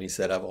distinction. He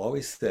said, I've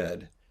always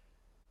said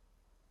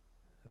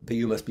that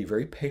you must be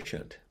very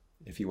patient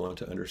if you want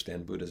to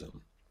understand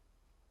Buddhism.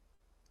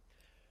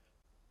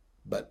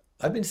 But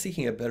I've been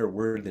seeking a better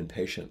word than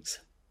patience.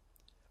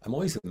 I'm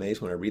always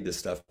amazed when I read this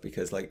stuff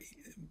because like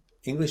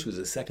English was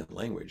a second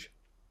language.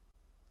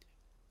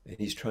 And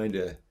he's trying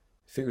to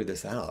figure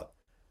this out.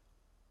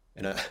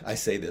 And I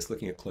say this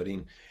looking at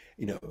Claudine,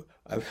 you know,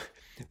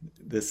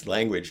 this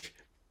language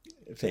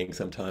thing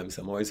sometimes,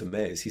 I'm always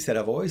amazed. He said,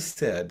 I've always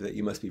said that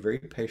you must be very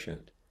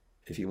patient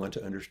if you want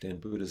to understand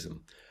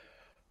Buddhism.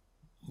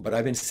 But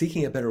I've been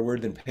seeking a better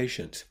word than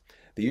patient.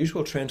 The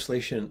usual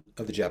translation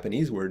of the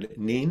Japanese word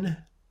nin,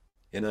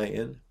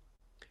 N-I-N,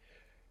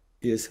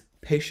 is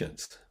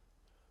patience.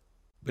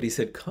 But he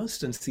said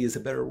constancy is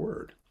a better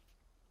word.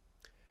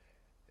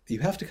 You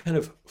have to kind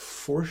of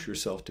force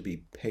yourself to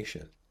be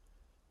patient.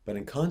 But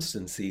in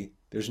constancy,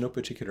 there's no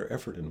particular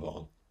effort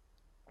involved.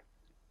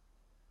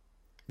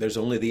 There's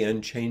only the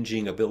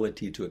unchanging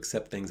ability to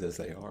accept things as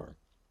they are.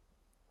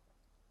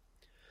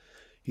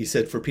 He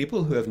said, for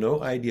people who have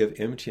no idea of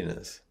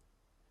emptiness,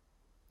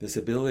 this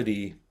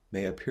ability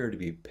may appear to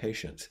be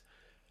patience,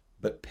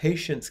 but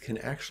patience can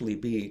actually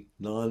be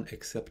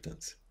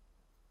non-acceptance.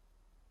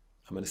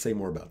 I'm going to say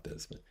more about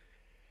this. But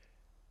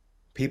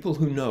people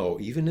who know,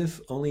 even if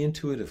only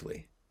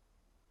intuitively,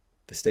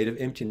 the state of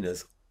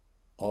emptiness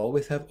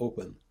always have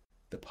open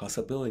the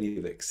possibility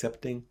of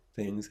accepting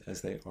things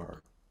as they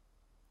are.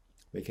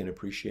 They can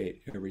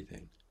appreciate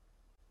everything.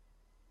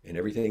 And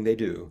everything they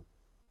do,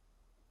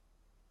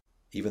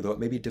 even though it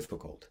may be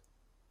difficult,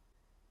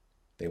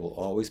 they will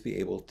always be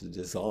able to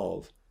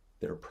dissolve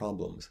their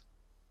problems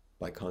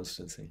by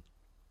constancy.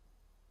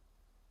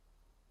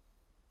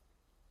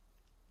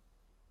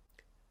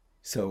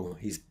 So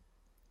he's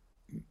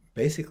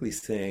basically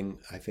saying,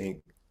 I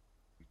think,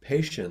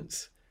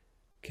 patience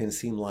can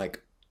seem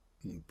like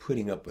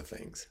putting up with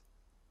things.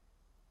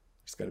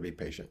 Just got to be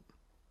patient.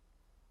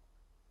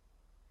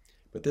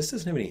 But this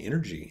doesn't have any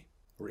energy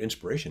or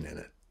inspiration in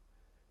it.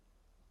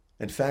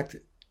 In fact,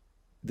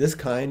 this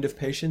kind of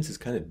patience is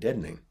kind of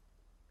deadening,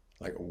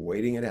 like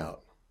waiting it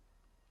out.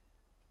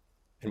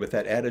 And with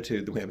that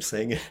attitude, the way I'm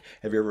saying it,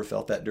 have you ever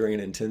felt that during an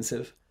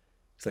intensive?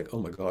 It's like, oh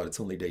my God, it's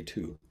only day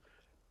 2.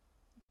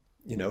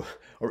 You know,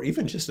 or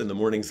even just in the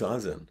morning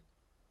zazen,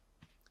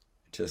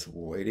 just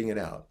waiting it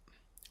out.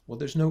 Well,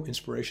 there's no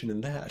inspiration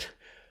in that.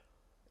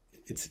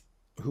 It's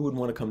who would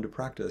want to come to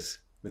practice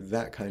with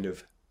that kind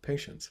of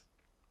patience?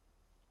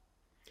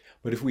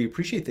 But if we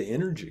appreciate the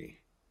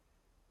energy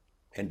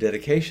and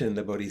dedication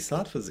the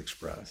bodhisattvas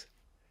express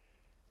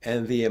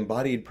and the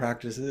embodied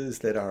practices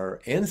that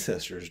our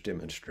ancestors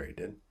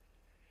demonstrated,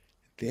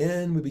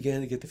 then we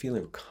begin to get the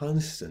feeling of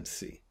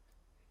constancy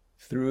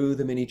through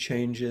the many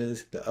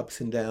changes, the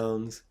ups and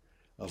downs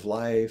of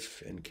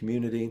life and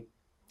community.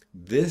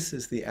 This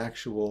is the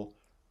actual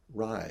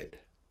ride.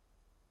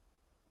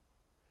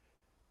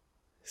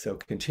 So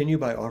continue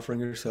by offering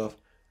yourself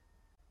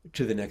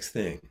to the next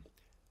thing.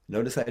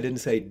 Notice I didn't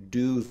say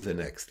do the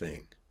next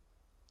thing.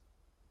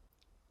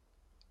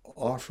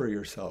 Offer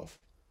yourself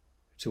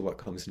to what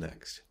comes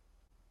next.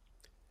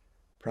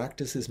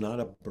 Practice is not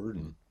a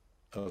burden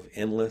of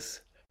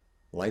endless,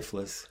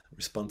 lifeless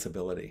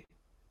responsibility.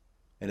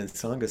 And in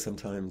Sangha,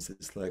 sometimes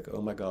it's like,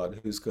 oh my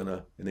God, who's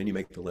gonna, and then you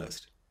make the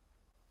list.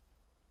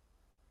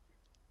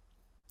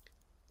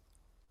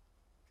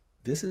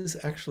 This is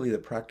actually the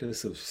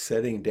practice of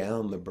setting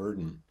down the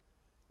burden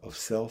of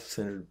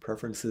self-centered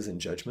preferences and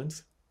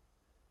judgments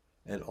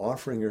and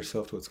offering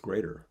yourself to what's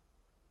greater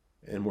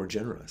and more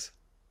generous,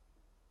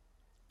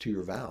 to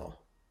your vow,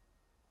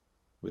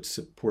 which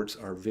supports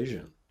our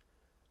vision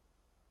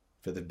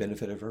for the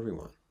benefit of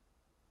everyone.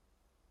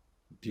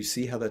 Do you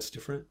see how that's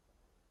different?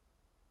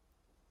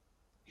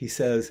 He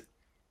says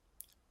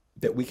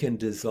that we can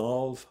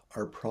dissolve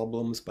our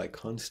problems by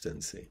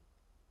constancy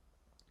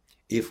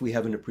if we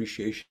have an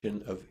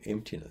appreciation of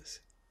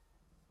emptiness.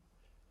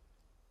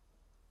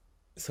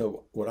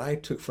 So what I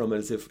took from it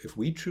is if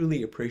we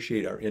truly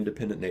appreciate our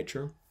independent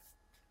nature,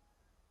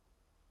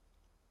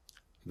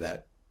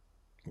 that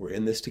we're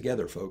in this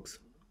together, folks,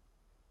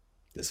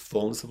 this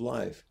fullness of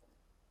life,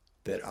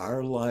 that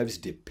our lives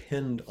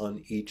depend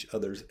on each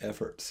other's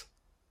efforts,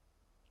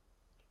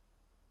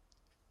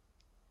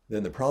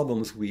 then the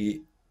problems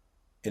we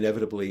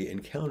inevitably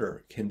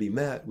encounter can be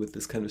met with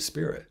this kind of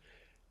spirit.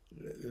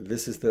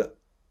 This is the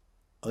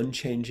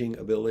unchanging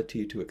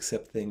ability to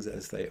accept things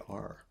as they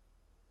are.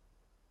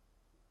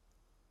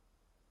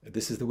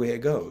 This is the way it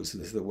goes.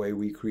 This is the way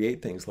we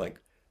create things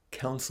like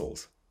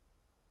councils,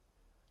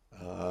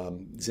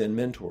 Zen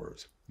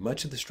mentors,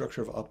 much of the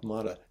structure of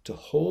Appamada to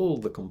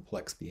hold the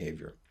complex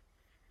behavior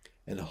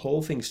and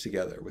hold things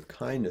together with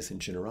kindness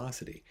and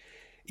generosity.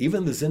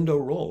 Even the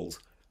Zendo roles,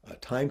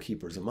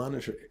 timekeepers, a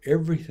monitor,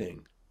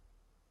 everything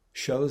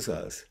shows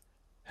us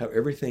how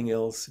everything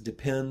else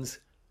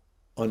depends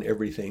on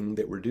everything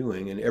that we're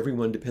doing, and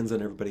everyone depends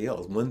on everybody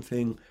else. One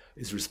thing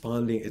is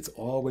responding, it's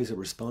always a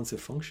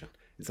responsive function.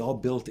 It's all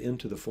built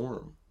into the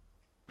form.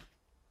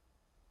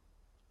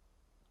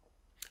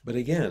 But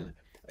again,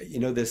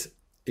 this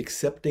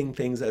accepting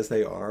things as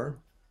they are,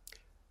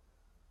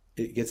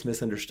 it gets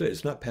misunderstood.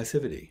 It's not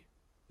passivity.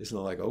 It's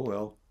not like, oh,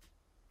 well,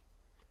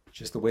 it's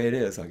just the way it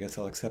is. I guess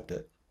I'll accept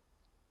it.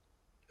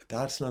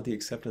 That's not the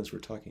acceptance we're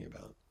talking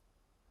about.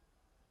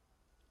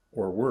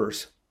 Or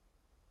worse,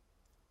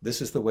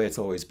 this is the way it's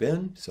always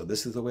been, so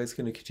this is the way it's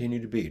going to continue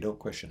to be. Don't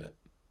question it.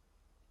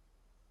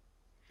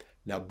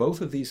 Now, both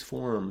of these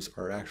forms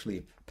are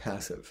actually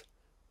passive.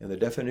 And the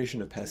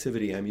definition of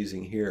passivity I'm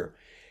using here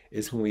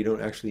is when we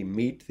don't actually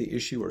meet the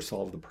issue or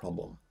solve the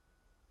problem.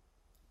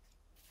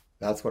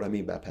 That's what I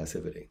mean by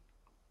passivity.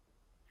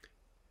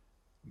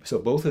 So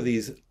both of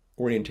these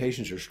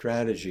orientations are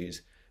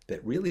strategies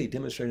that really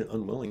demonstrate an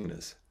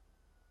unwillingness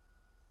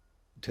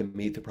to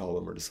meet the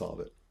problem or to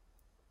solve it.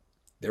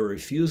 They're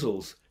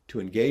refusals to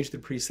engage the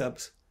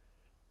precepts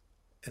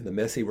and the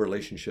messy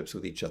relationships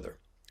with each other.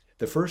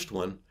 The first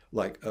one,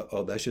 like,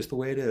 oh, that's just the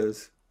way it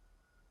is,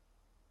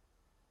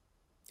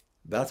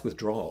 that's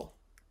withdrawal.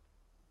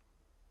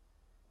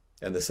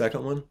 And the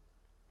second one,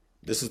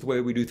 this is the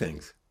way we do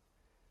things,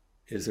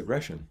 is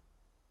aggression.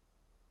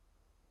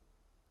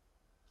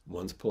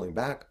 One's pulling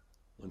back,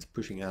 one's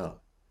pushing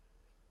out.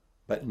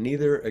 But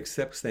neither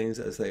accepts things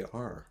as they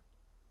are,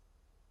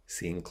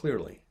 seeing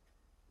clearly,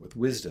 with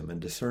wisdom and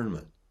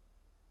discernment,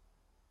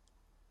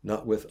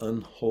 not with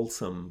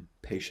unwholesome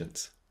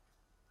patience.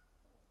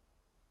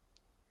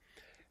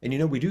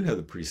 And we do have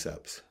the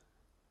precepts.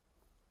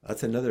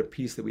 That's another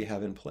piece that we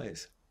have in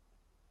place.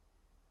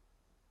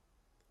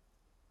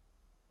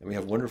 And we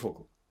have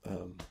wonderful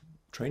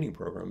training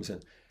programs.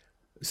 And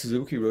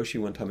Suzuki Roshi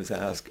one time was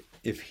asked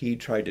if he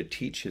tried to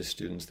teach his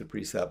students the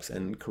precepts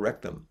and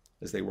correct them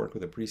as they work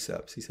with the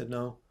precepts. He said,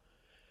 no,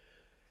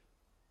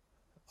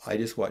 I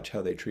just watch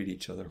how they treat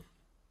each other.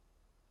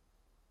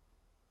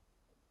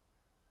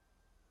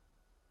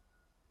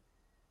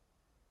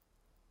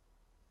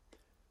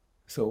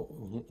 So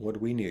what do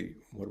we need?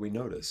 What do we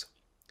notice?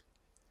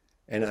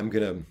 And I'm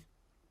going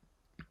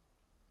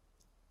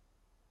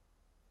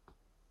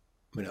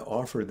to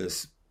offer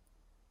this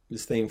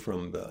thing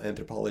from the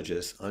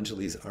anthropologist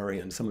Angeles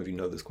Arrien. Some of you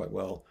know this quite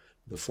well,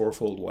 the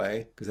Fourfold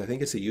Way, because I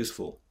think it's a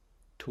useful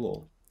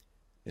tool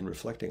in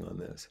reflecting on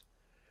this.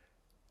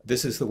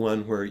 This is the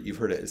one where you've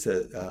heard it. It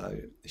says,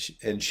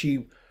 and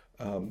she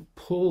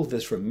pulled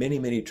this from many,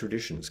 many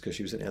traditions because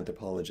she was an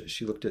anthropologist.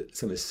 She looked at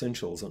some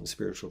essentials on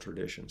spiritual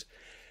traditions.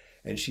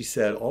 And she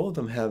said all of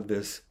them have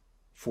this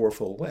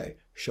fourfold way.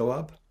 Show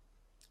up,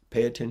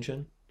 pay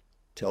attention,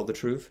 tell the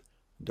truth,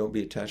 don't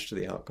be attached to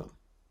the outcome.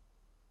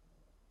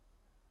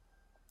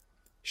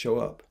 Show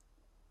up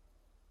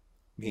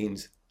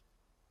means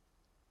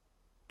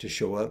to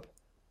show up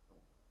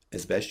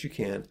as best you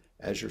can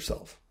as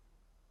yourself,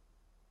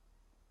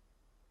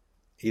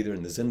 either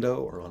in the Zendo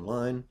or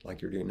online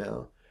like you're doing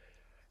now,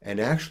 and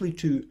actually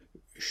to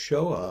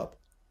show up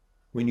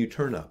when you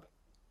turn up.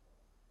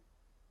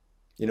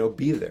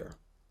 Be there.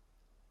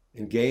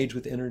 Engage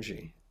with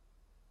energy.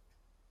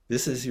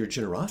 This is your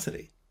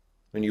generosity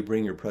when you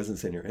bring your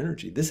presence and your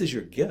energy. This is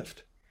your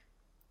gift.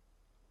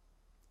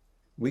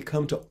 We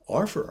come to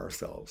offer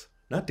ourselves,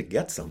 not to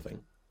get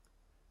something.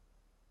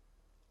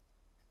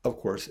 Of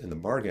course, in the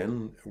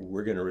bargain,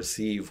 we're going to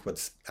receive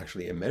what's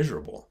actually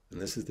immeasurable. And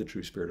this is the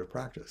true spirit of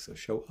practice. So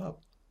show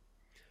up.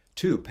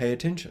 2, pay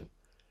attention.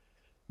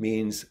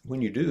 Means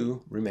when you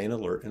do, remain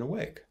alert and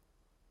awake.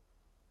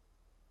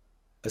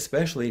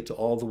 Especially to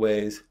all the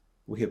ways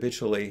we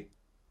habitually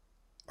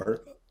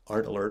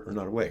aren't alert or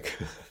not awake.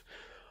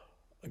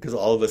 Because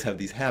all of us have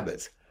these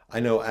habits. I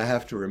know I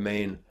have to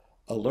remain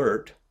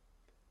alert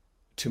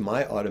to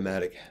my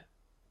automatic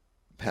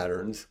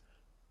patterns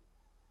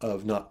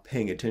of not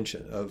paying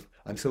attention, of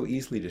I'm so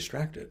easily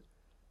distracted.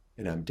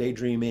 And I'm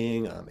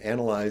daydreaming, I'm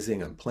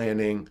analyzing, I'm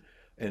planning,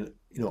 and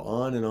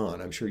on and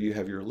on. I'm sure you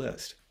have your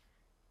list.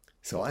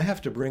 So I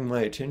have to bring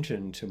my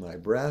attention to my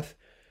breath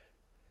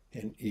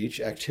and each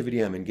activity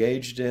I'm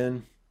engaged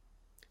in.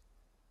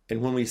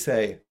 And when we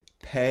say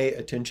pay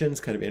attention,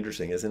 it's kind of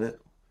interesting, isn't it?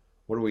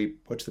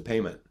 What's the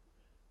payment?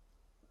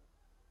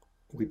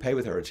 We pay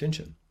with our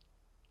attention.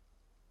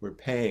 We're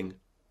paying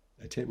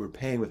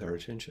with our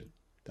attention.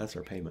 That's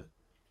our payment.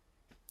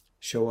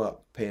 Show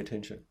up, pay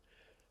attention.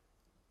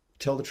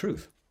 Tell the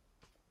truth.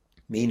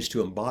 Means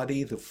to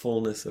embody the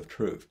fullness of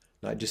truth,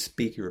 not just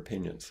speak your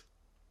opinions,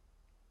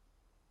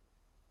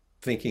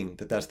 thinking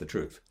that that's the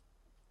truth.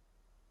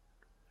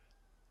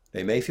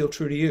 They may feel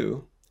true to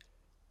you,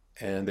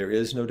 and there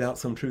is no doubt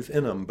some truth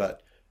in them,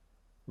 but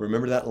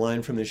remember that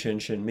line from the Shin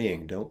Shin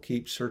Ming. Don't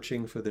keep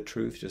searching for the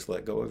truth, just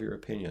let go of your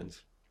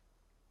opinions.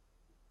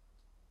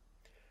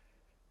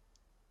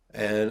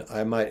 And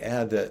I might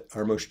add that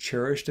our most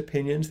cherished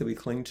opinions that we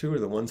cling to are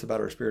the ones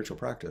about our spiritual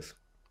practice.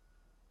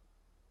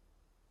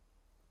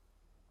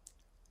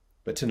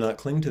 But to not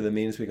cling to them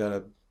means we got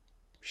to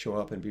show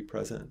up and be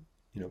present,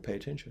 pay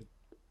attention.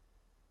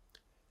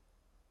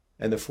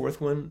 And the fourth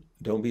one,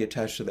 don't be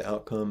attached to the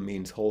outcome,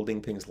 means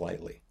holding things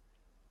lightly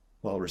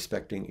while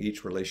respecting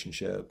each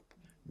relationship,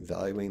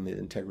 valuing the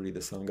integrity of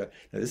the Sangha.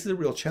 Now, this is a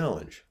real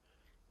challenge,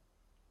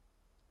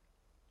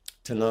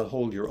 to not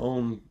hold your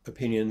own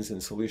opinions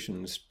and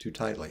solutions too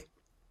tightly.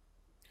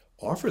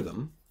 Offer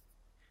them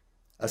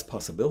as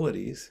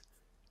possibilities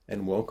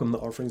and welcome the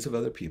offerings of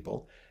other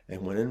people.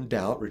 And when in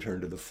doubt,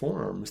 return to the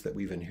forms that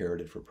we've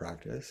inherited for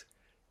practice.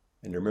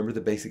 And remember the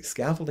basic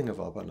scaffolding of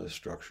Appana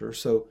structure.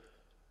 So,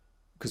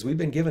 because we've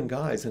been given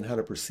guides on how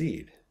to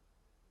proceed.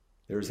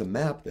 There's a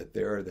map that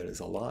is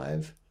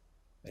alive,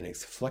 and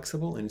it's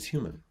flexible, and it's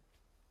human.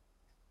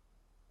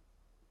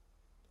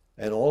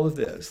 And all of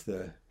this,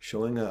 the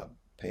showing up,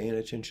 paying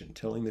attention,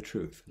 telling the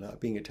truth, not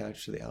being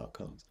attached to the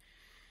outcomes,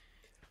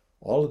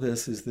 all of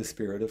this is the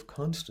spirit of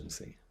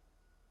constancy.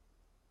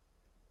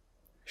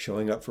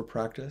 Showing up for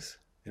practice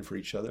and for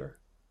each other,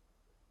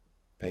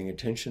 paying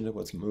attention to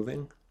what's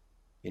moving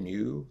in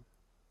you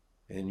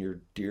and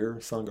your dear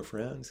Sangha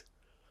friends,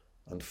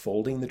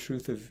 unfolding the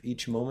truth of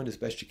each moment as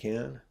best you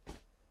can,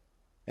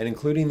 and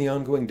including the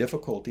ongoing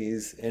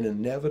difficulties and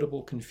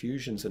inevitable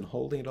confusions, and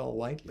holding it all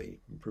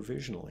lightly and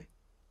provisionally.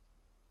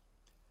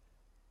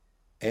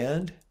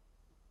 And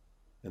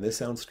this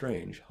sounds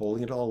strange,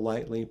 holding it all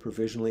lightly,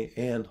 provisionally,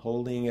 and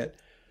holding it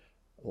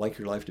like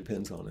your life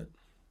depends on it.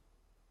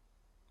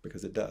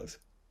 Because it does.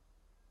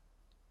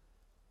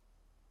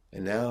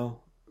 And now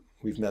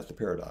we've met the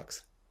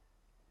paradox.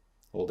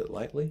 Hold it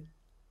lightly,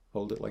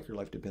 hold it like your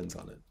life depends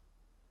on it.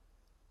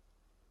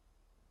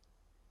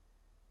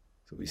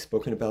 So we've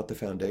spoken about the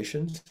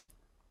foundations.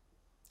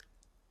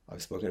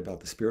 I've spoken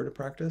about the spirit of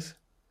practice.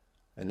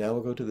 And now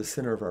we'll go to the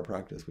center of our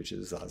practice, which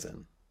is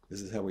Zazen.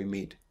 This is how we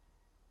meet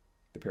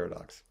the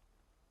paradox.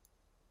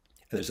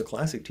 And there's a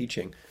classic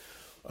teaching.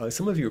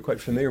 Some of you are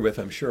quite familiar with,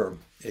 I'm sure.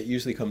 It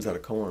usually comes out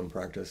of koan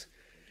practice.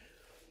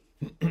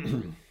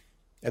 And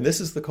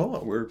this is the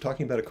koan. We're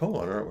talking about a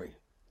koan, aren't we?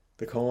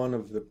 The koan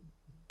of the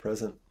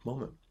present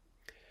moment.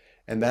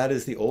 And that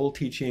is the old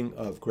teaching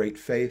of great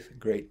faith,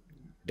 great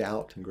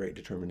doubt, and great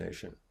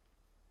determination.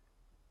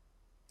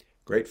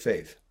 Great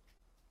faith.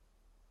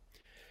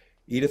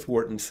 Edith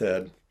Wharton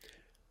said,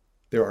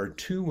 there are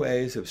two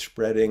ways of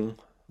spreading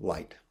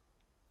light: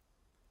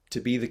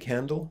 to be the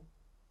candle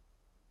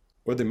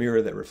or the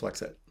mirror that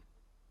reflects it.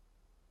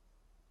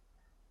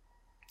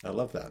 I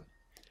love that.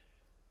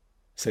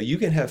 So you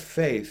can have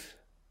faith,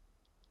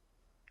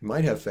 you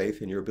might have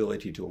faith in your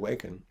ability to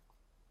awaken,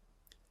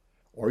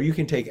 or you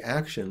can take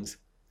actions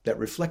that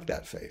reflect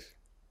that faith,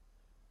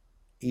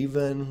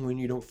 even when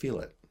you don't feel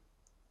it.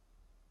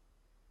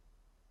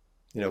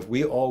 If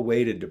we all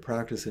waited to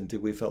practice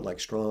until we felt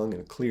like strong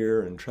and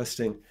clear and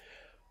trusting,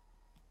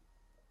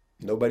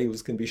 nobody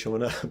was going to be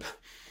showing up.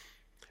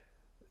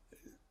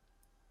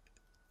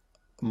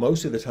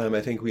 Most of the time,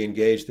 I think we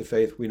engage the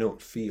faith we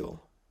don't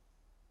feel.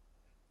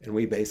 And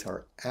we base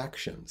our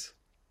actions,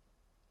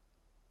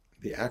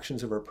 the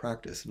actions of our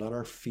practice, not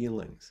our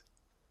feelings,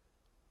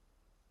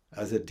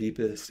 as the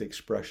deepest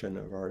expression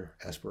of our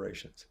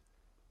aspirations.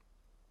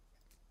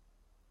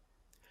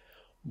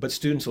 But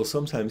students will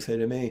sometimes say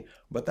to me,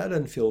 but that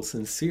doesn't feel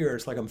sincere.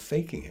 It's like I'm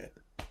faking it.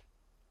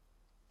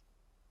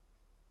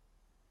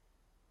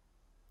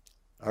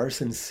 Our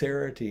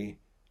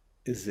sincerity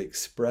is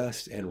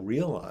expressed and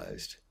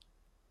realized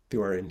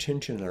through our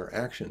intention and our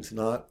actions,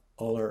 not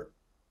all our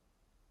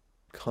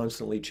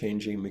constantly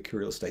changing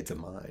mercurial states of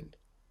mind.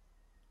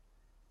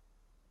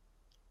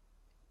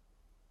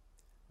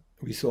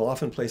 We so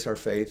often place our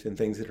faith in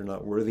things that are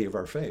not worthy of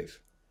our faith.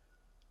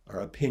 Our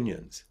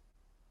opinions,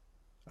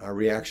 our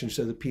reactions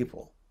to the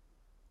people,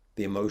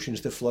 the emotions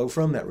that flow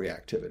from that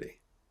reactivity.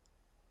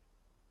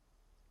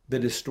 the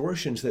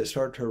distortions that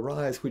start to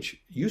arise,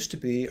 which used to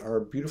be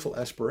our beautiful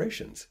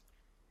aspirations,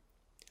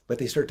 but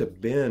they start to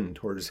bend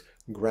towards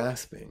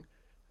grasping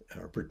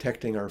or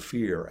protecting our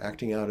fear,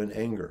 acting out in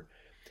anger.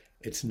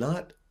 It's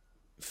not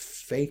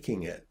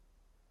faking it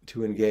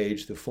to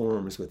engage the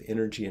forms with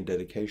energy and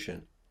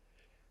dedication,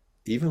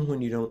 even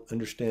when you don't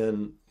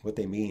understand what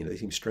they mean. They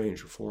seem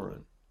strange or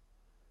foreign.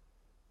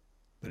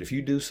 But if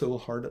you do so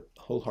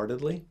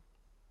wholeheartedly,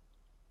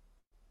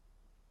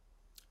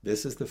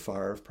 this is the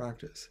fire of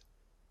practice.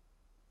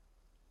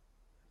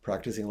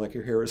 Practicing like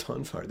your hair is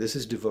on fire. This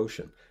is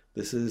devotion.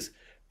 This is,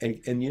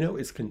 and you know,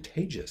 it's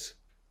contagious.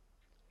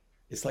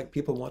 It's like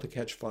people want to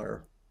catch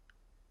fire.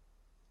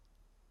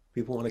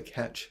 People want to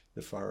catch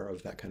the fire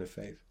of that kind of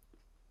faith.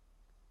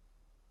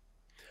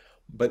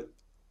 But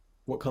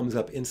what comes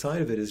up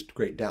inside of it is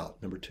great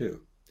doubt, number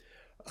two.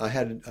 I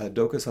had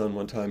Dokusan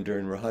one time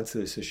during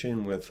Rahatsu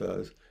Sesshin with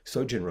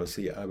Sojin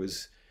Roshi. I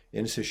was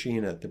in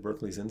Sesshin at the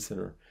Berkeley Zen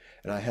Center,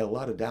 and I had a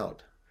lot of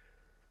doubt.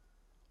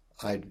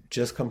 I'd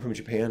just come from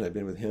Japan. I'd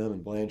been with him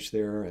and Blanche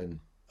there,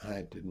 and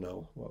I didn't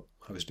know what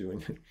I was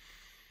doing.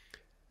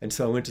 And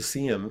so I went to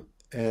see him,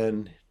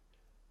 and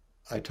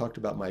I talked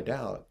about my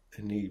doubt.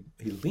 And he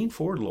leaned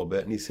forward a little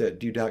bit, and he said,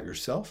 "Do you doubt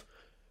yourself,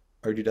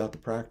 or do you doubt the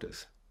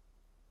practice?"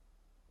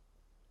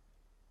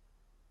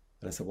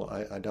 And I said, "Well,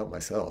 I doubt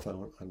myself.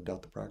 I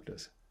doubt the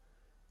practice."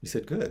 He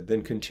said, "Good.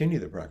 Then continue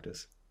the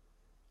practice.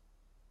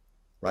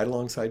 Right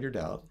alongside your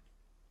doubt.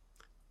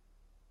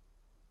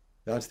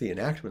 That's the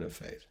enactment of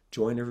faith.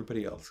 Join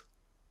everybody else."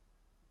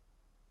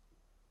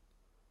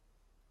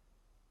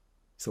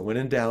 So when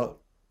in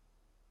doubt,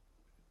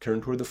 turn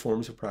toward the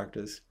forms of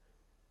practice,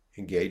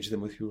 engage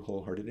them with your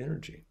wholehearted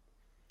energy.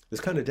 This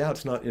kind of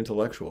doubt's not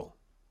intellectual.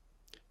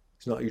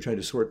 It's not you're trying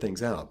to sort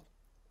things out.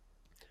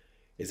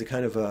 It's a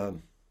kind of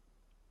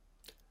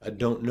a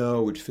don't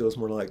know, which feels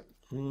more like,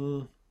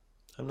 I'm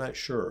not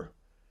sure.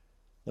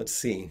 Let's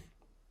see.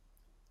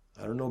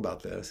 I don't know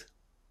about this.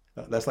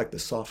 That's like the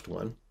soft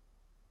one.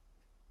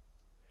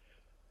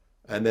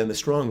 And then the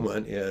strong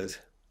one is,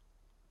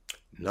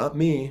 not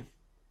me.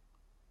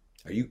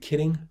 Are you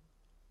kidding?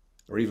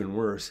 Or even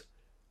worse,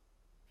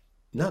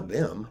 not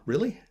them,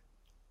 really?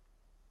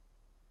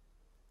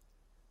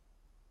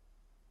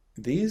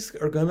 These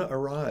are going to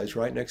arise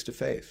right next to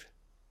faith.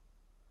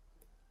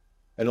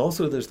 And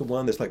also there's the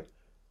one that's like,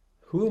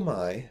 who am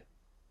I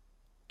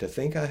to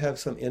think I have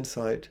some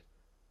insight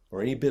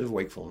or any bit of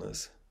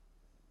wakefulness?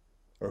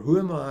 Or who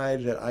am I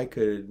that I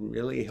could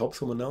really help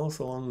someone else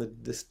along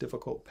this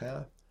difficult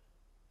path?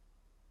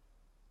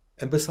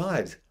 And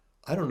besides,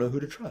 I don't know who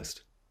to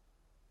trust.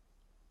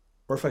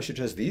 Or if I should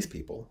trust these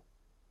people,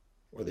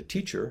 or the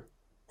teacher,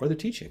 or the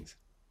teachings.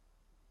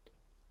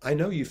 I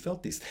know you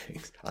felt these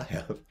things. I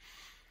have.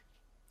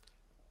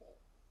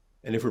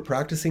 And if we're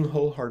practicing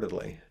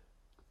wholeheartedly,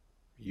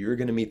 you're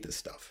going to meet this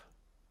stuff.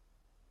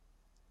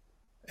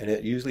 And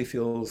it usually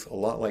feels a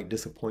lot like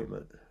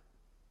disappointment.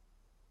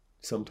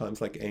 Sometimes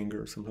like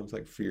anger, sometimes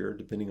like fear,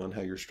 depending on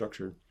how you're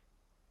structured.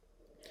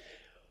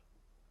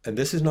 And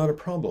this is not a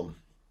problem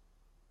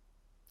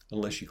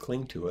unless you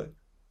cling to it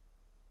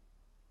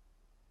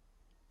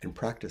and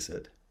practice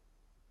it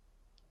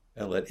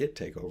and let it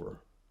take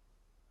over.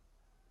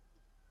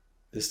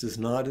 This does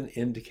not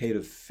indicate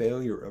a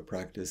failure of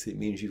practice. It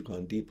means you've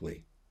gone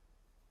deeply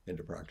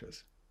into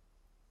practice.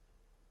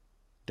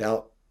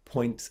 Doubt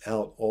points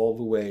out all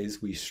the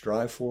ways we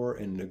strive for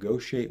and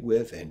negotiate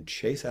with and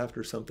chase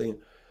after something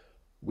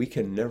we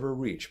can never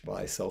reach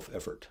by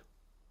self-effort.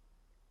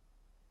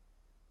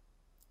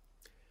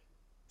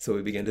 So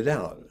we begin to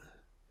doubt.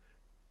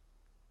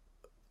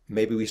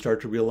 Maybe we start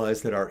to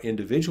realize that our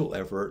individual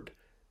effort,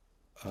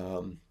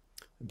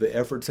 the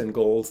efforts and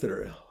goals that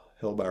are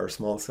held by our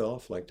small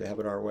self, like to have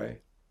it our way,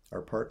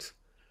 our parts,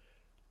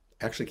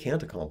 actually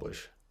can't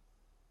accomplish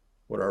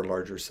what our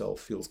larger self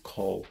feels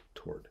called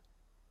toward.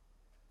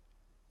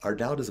 Our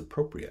doubt is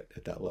appropriate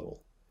at that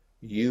level.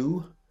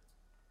 You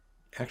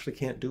actually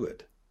can't do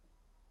it,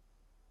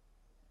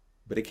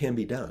 but it can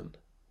be done.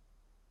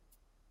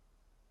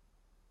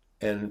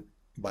 And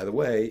by the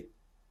way,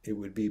 it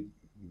would be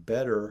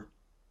better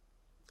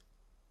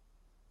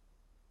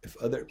if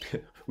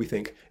we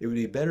think it would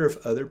be better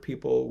if other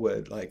people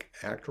would like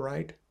act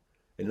right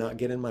and not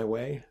get in my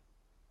way.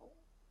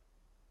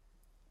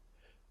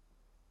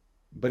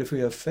 But if we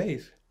have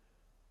faith,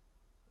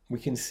 we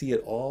can see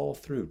it all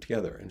through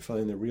together and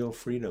find the real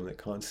freedom that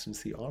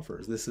constancy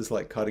offers. This is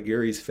like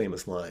Katagiri's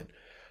famous line,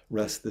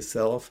 rest the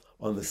self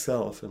on the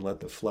self and let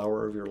the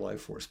flower of your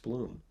life force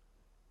bloom.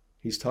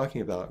 He's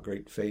talking about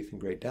great faith and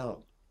great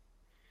doubt.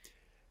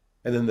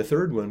 And then the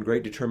third one,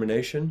 great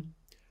determination.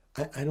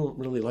 I don't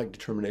really like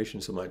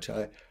determination so much.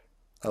 I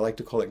like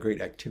to call it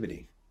great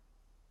activity.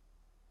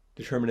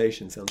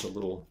 Determination sounds a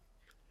little...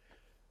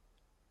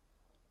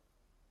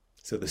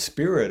 So the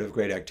spirit of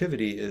great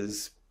activity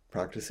is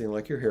practicing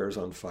like your hair is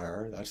on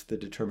fire. That's the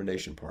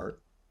determination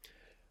part.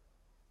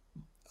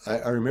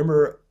 I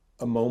remember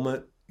a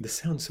moment, this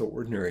sounds so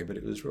ordinary, but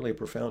it was really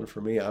profound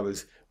for me.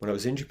 When I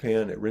was in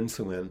Japan at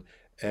Rinsoin,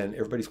 and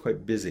everybody's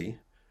quite busy.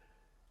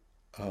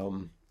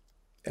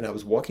 And I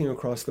was walking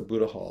across the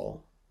Buddha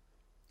Hall,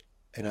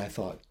 and I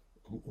thought,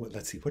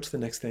 let's see, what's the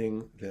next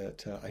thing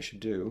that I should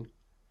do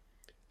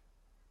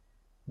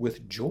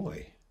with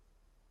joy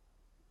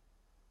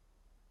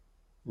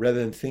rather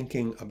than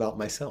thinking about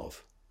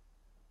myself?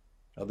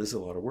 Oh, this is a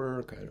lot of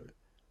work.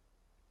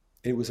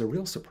 It was a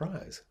real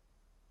surprise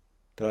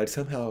that I'd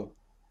somehow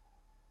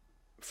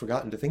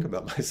forgotten to think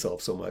about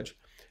myself so much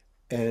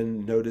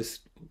and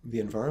noticed the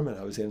environment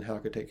I was in, how I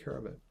could take care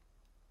of it.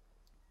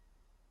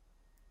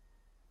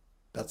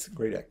 That's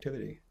great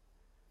activity.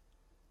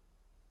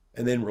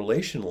 And then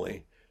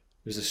relationally,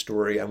 there's a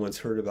story I once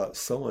heard about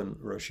Soen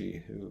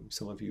Roshi, who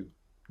some of you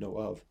know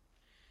of.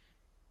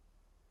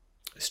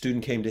 A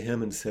student came to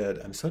him and said,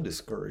 I'm so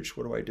discouraged.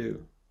 What do I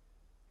do?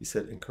 He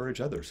said, encourage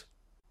others.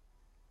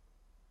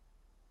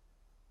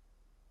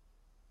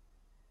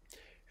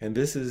 And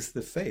this is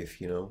the faith,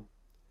 you know.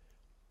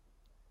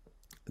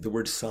 The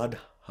word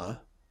sadha,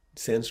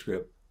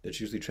 Sanskrit,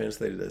 that's usually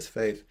translated as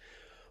faith,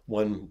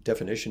 one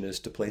definition is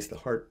to place the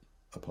heart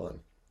upon.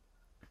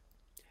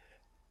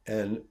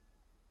 And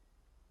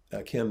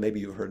Kim, maybe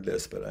you've heard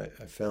this, but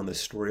I found this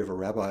story of a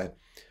rabbi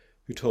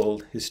who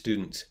told his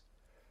students,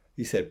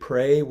 he said,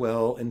 pray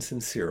well and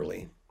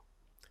sincerely,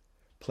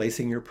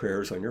 placing your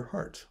prayers on your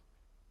heart.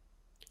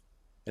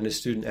 And his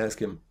student asked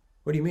him,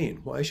 what do you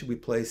mean? Why should we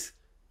place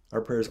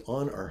our prayers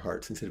on our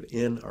hearts instead of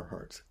in our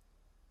hearts?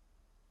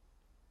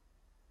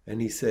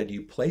 And he said,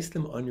 you place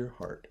them on your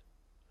heart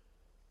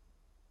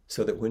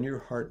so that when your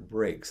heart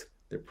breaks,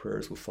 their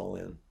prayers will fall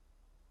in.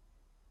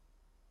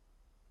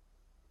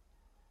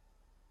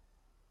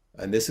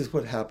 And this is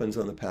what happens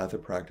on the path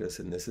of practice,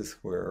 and this is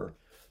where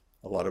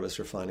a lot of us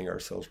are finding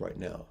ourselves right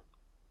now.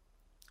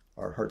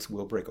 Our hearts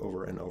will break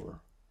over and over.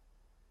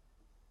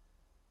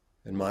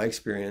 And my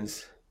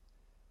experience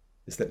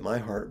is that my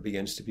heart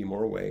begins to be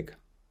more awake,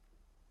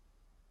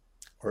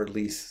 or at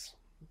least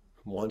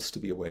wants to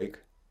be awake.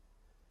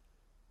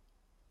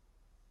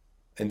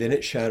 And then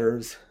it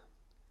shatters,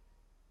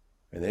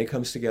 and then it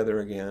comes together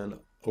again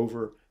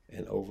over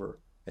and over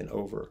and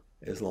over,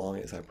 as long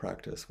as I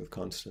practice with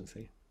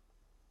constancy.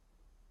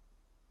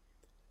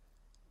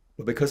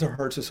 But because our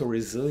hearts are so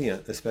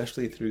resilient,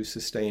 especially through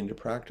sustained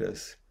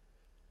practice,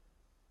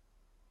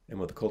 and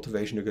with the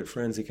cultivation of good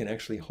friends, it can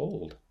actually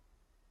hold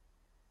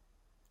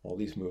all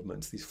these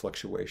movements, these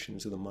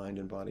fluctuations of the mind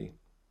and body.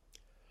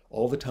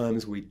 All the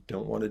times we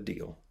don't want to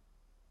deal,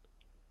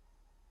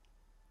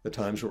 the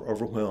times we're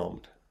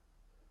overwhelmed,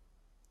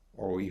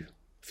 or we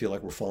feel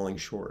like we're falling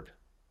short.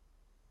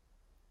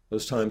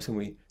 Those times when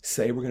we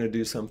say we're going to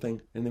do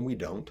something and then we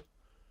don't.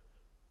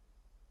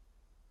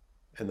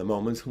 And the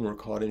moments when we're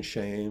caught in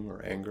shame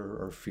or anger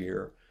or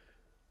fear,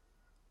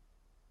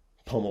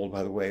 pummeled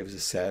by the waves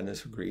of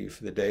sadness or grief,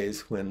 the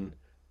days when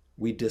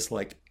we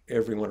dislike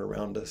everyone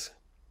around us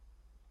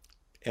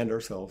and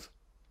ourselves.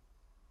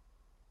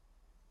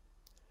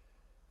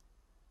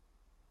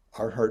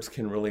 Our hearts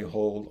can really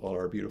hold all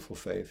our beautiful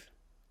faith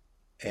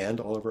and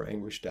all of our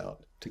anguished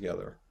doubt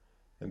together.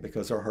 And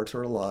because our hearts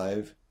are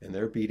alive and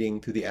they're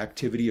beating through the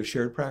activity of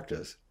shared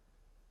practice,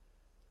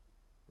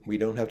 we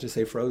don't have to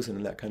stay frozen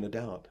in that kind of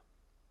doubt.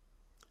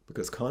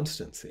 Because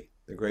constancy,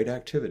 the great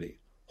activity,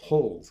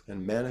 holds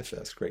and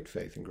manifests great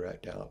faith and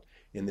great doubt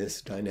in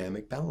this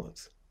dynamic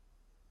balance.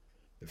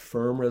 The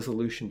firm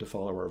resolution to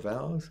follow our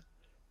vows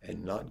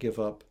and not give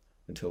up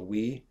until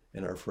we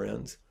and our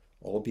friends,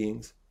 all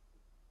beings,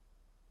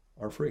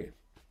 are free.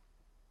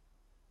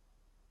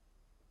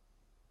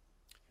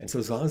 And so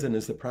Zazen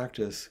is the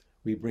practice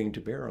we bring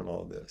to bear on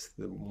all of this,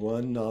 the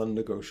one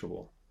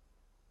non-negotiable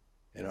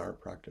in our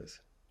practice.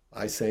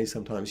 I say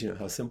sometimes,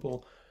 how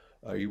simple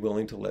are you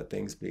willing to let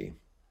things be?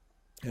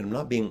 And I'm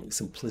not being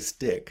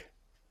simplistic.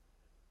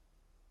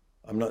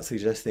 I'm not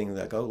suggesting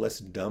that, let's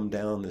dumb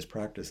down this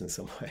practice in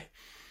some way.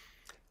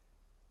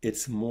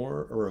 It's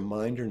more a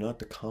reminder not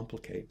to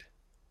complicate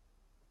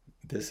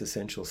this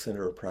essential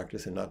center of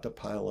practice and not to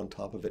pile on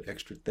top of it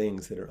extra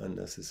things that are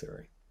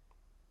unnecessary.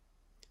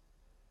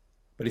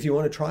 But if you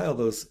want to try all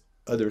those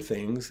other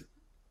things,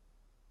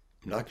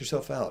 knock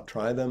yourself out.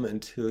 Try them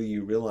until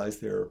you realize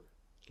their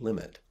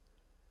limit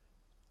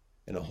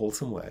in a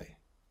wholesome way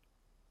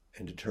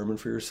and determine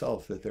for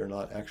yourself that they're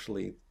not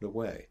actually the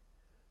way.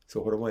 So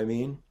what do I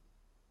mean?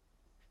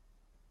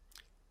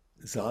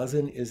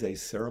 Zazen is a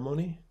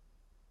ceremony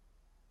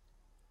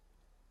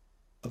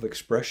of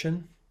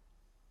expression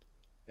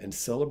and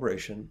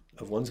celebration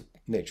of one's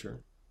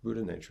nature,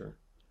 Buddha nature,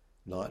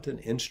 not an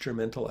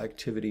instrumental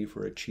activity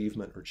for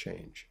achievement or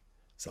change.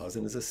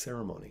 Zazen is a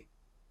ceremony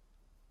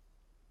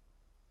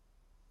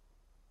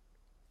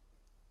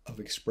of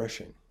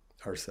expressing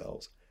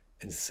ourselves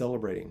and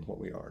celebrating what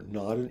we are,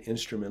 not an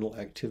instrumental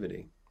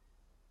activity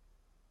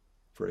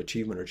for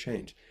achievement or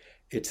change.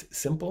 It's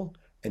simple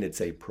and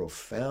it's a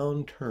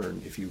profound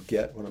turn if you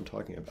get what I'm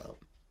talking about.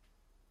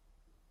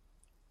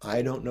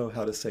 I don't know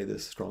how to say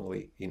this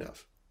strongly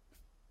enough.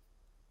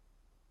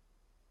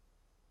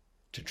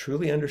 To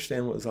truly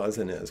understand what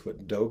Zazen is,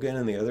 what Dogen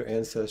and the other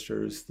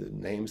ancestors, the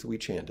names that we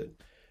chanted,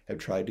 have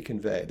tried to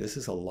convey, this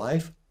is a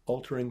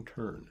life-altering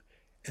turn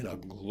and a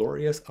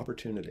glorious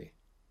opportunity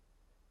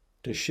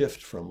to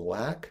shift from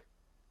lack,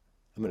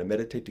 I'm going to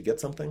meditate to get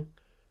something,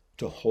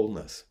 to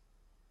wholeness.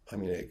 I'm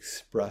going to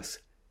express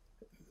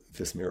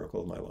this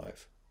miracle of my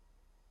life.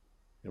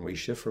 And we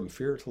shift from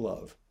fear to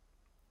love.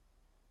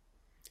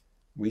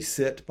 We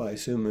sit by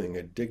assuming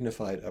a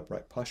dignified,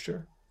 upright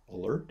posture,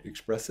 alert,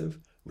 expressive,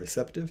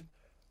 receptive,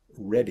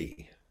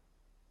 ready.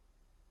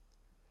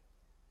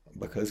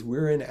 Because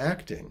we're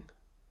enacting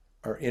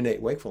our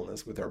innate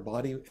wakefulness with our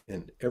body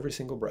in every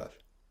single breath.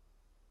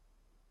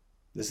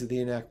 This is the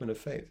enactment of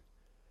faith.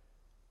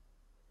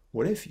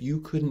 What if you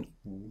couldn't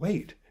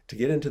wait to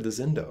get into the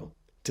Zendo,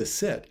 to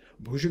sit,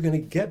 because you're going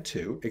to get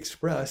to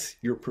express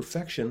your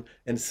perfection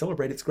and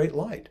celebrate its great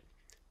light?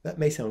 That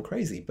may sound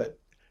crazy, but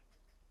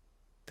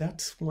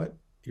that's what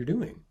you're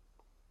doing.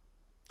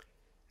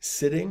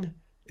 Sitting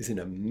is an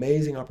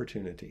amazing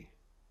opportunity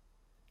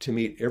to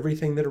meet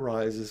everything that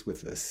arises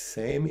with the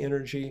same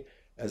energy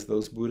as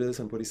those Buddhas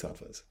and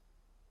Bodhisattvas.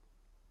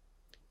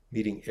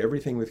 Meeting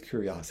everything with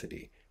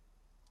curiosity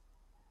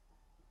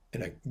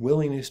and a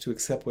willingness to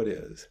accept what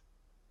is.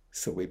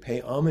 So we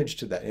pay homage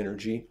to that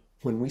energy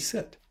when we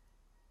sit.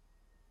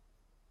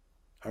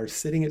 Our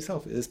sitting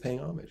itself is paying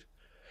homage.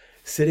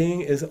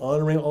 Sitting is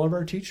honoring all of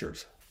our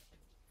teachers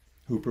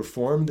who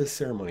perform this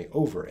ceremony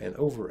over and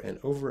over and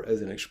over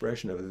as an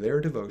expression of their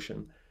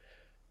devotion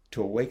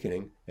to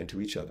awakening and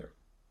to each other.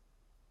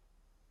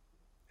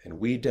 And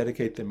we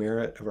dedicate the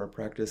merit of our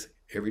practice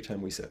every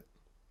time we sit.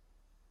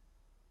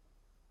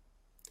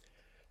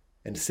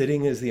 And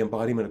sitting is the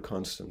embodiment of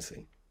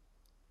constancy,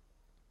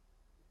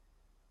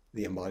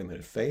 the embodiment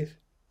of faith,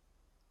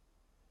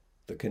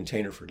 the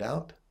container for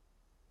doubt,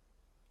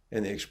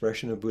 and the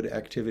expression of Buddha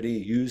activity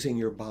using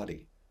your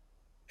body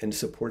in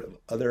support of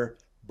other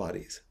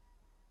bodies.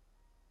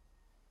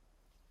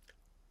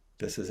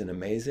 This is an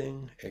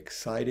amazing,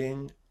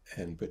 exciting,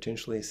 and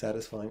potentially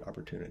satisfying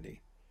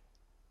opportunity.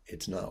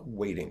 It's not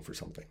waiting for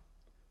something.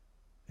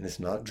 And it's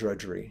not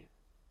drudgery.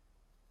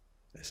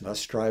 It's not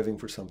striving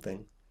for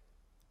something.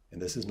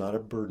 And this is not a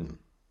burden.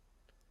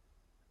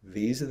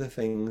 These are the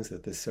things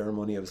that the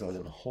ceremony of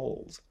Zazen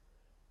holds.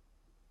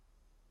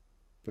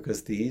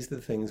 Because these are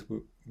the things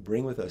we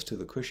bring with us to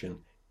the cushion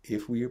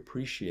if we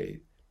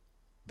appreciate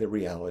the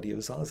reality of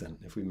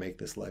Zazen, if we make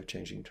this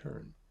life-changing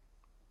turn.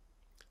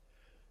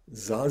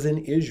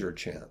 Zazen is your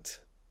chance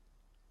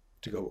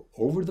to go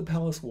over the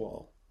palace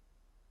wall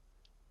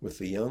with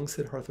the young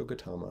Siddhartha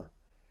Gautama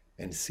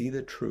and see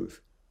the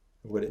truth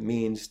of what it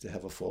means to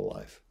have a full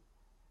life.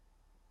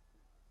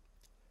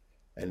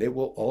 And it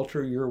will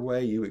alter your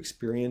way you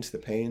experience the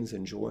pains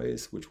and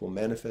joys which will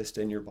manifest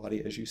in your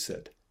body as you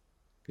sit,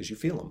 because you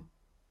feel them.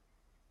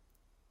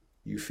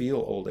 You feel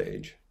old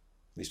age,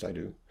 at least I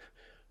do.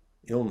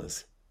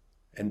 Illness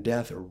and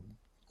death are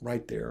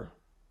right there.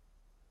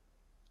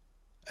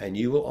 And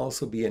you will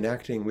also be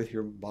enacting with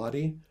your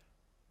body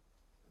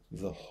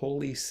the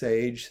holy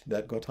sage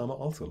that Gautama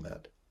also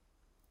met.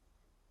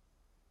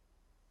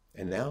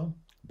 And now,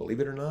 believe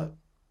it or not,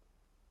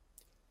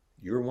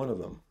 you're one of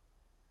them.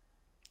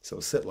 So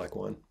sit like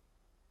one.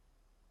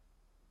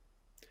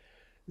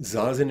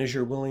 Zazen is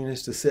your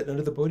willingness to sit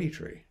under the Bodhi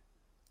tree,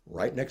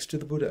 right next to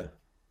the Buddha,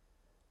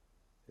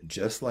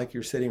 just like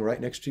you're sitting right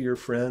next to your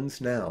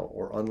friends now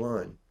or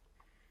online,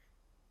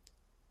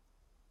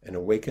 and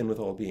awaken with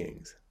all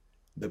beings.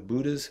 The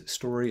Buddha's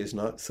story is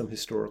not some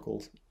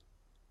historical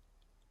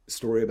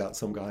story about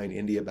some guy in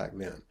India back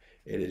then.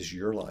 It is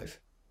your life.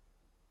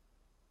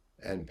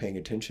 And paying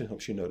attention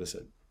helps you notice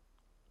it.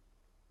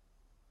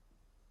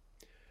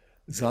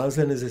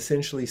 Zazen is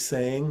essentially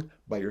saying,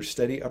 by your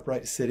steady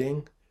upright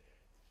sitting,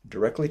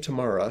 directly to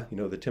Mara,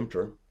 the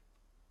tempter,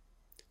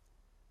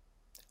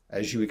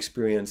 as you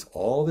experience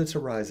all that's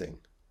arising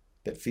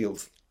that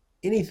feels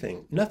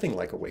nothing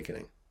like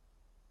awakening,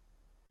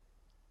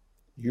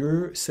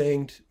 you're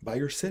saying by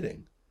your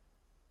sitting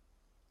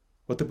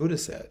what the Buddha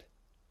said.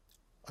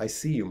 I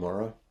see you,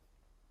 Mara.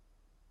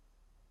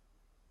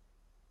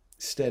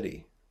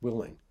 Steady,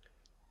 willing.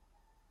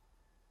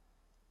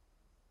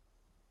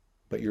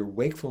 But your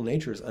wakeful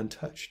nature is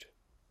untouched,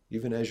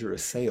 even as you're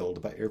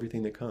assailed by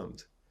everything that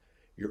comes.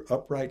 Your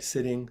upright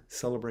sitting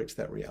celebrates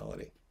that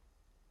reality.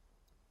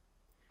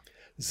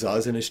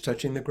 Zazen is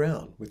touching the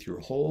ground with your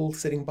whole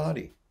sitting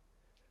body,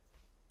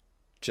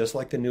 just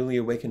like the newly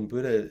awakened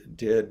Buddha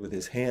did with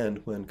his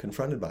hand when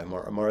confronted by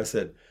Mara. Mara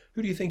said,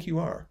 "Who do you think you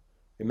are?"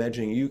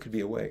 Imagining you could be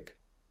awake.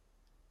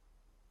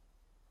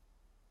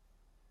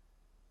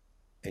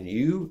 And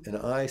you and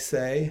I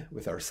say,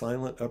 with our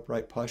silent,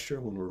 upright posture,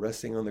 when we're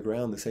resting on the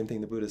ground, the same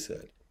thing the Buddha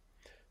said.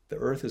 The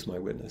earth is my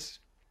witness.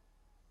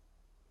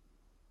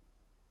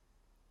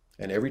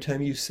 And every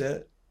time you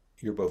sit,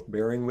 you're both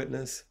bearing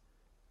witness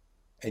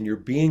and you're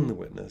being the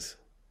witness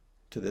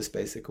to this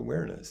basic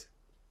awareness,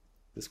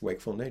 this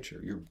wakeful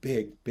nature, your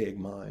big, big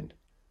mind.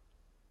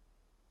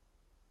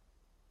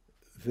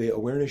 The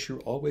awareness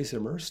you're always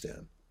immersed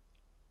in.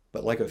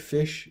 But like a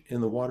fish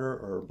in the water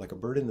or like a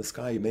bird in the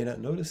sky, you may not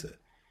notice it.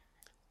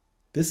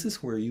 This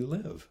is where you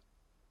live.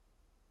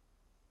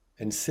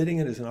 And sitting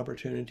it is an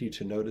opportunity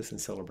to notice and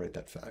celebrate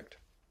that fact.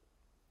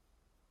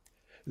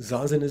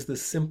 Zazen is the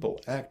simple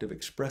act of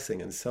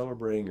expressing and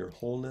celebrating your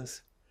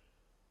wholeness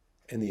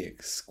and the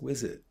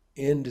exquisite,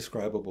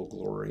 indescribable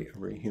glory of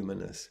your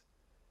humanness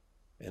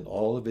and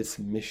all of its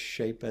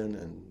misshapen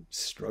and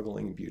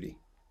struggling beauty.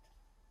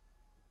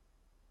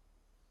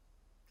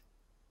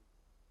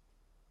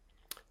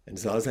 And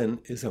Zazen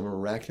is a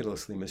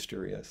miraculously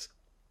mysterious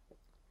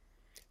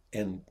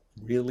and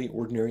really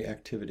ordinary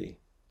activity.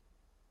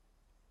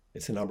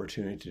 It's an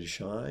opportunity to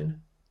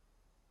shine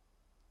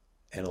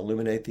and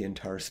illuminate the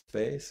entire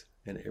space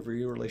and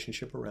every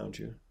relationship around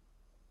you.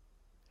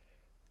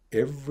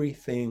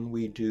 Everything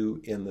we do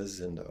in the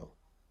Zendo,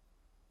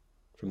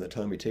 from the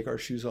time we take our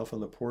shoes off on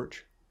the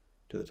porch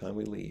to the time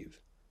we leave,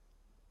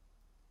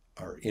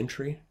 our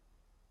entry,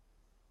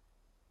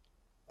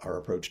 our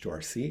approach to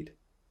our seat,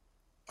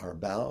 our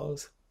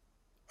bows,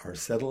 our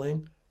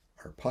settling,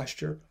 our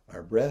posture,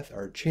 our breath,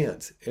 our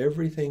chants,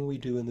 everything we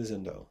do in the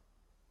Zendo,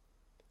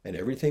 and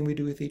everything we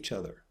do with each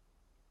other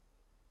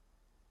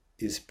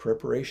is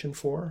preparation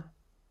for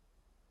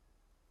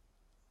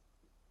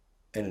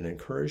and an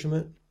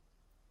encouragement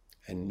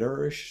and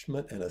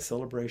nourishment and a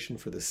celebration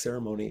for the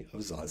ceremony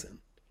of Zazen.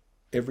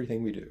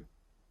 Everything we do.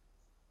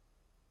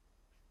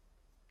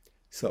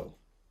 So,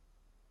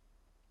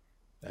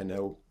 I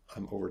know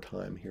I'm over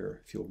time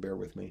here, if you'll bear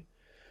with me.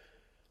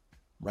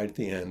 Right at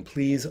the end,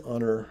 please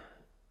honor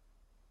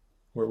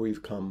where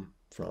we've come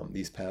from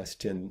these past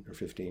 10 or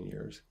 15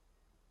 years.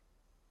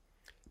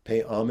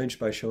 Pay homage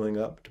by showing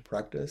up to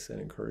practice and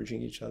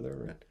encouraging each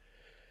other. And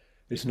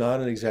it's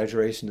not an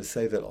exaggeration to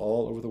say that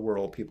all over the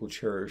world people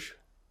cherish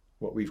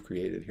what we've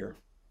created here.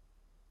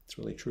 It's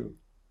really true.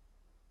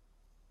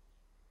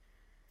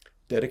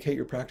 Dedicate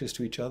your practice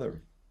to each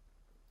other.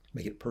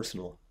 Make it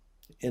personal,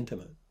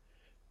 intimate.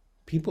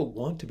 People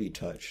want to be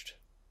touched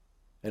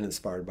and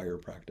inspired by your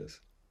practice.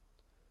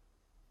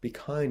 Be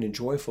kind and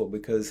joyful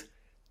because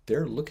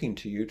they're looking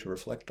to you to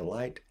reflect the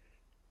light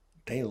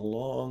they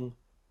long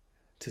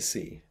to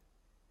see,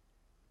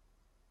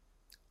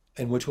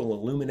 and which will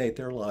illuminate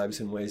their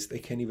lives in ways they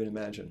can't even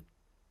imagine.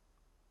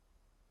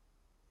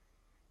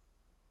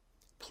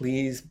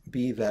 Please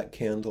be that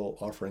candle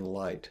offering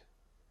light,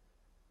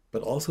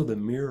 but also the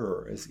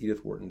mirror, as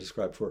Edith Wharton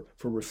described, for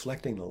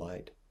reflecting the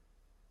light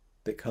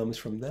that comes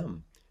from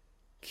them.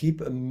 Keep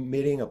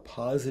emitting a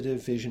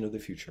positive vision of the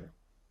future.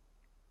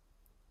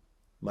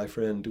 My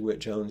friend DeWitt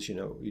Jones,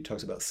 he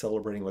talks about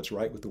celebrating what's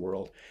right with the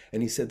world,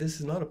 and he said this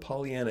is not a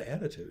Pollyanna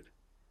attitude.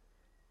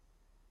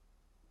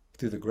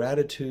 Through the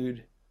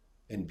gratitude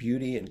and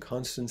beauty and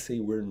constancy,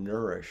 we're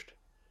nourished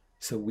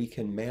so we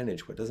can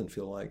manage what doesn't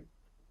feel like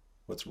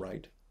what's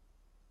right,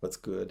 what's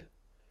good.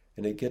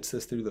 And it gets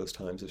us through those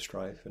times of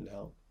strife and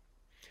doubt.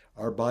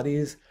 Our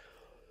bodies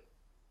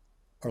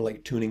are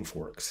like tuning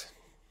forks.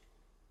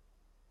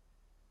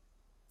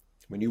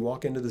 When you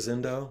walk into the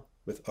Zendo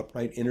with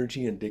upright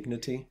energy and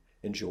dignity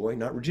and joy,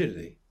 not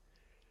rigidity,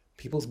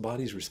 people's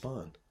bodies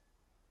respond.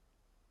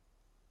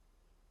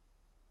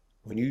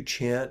 When you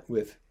chant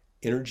with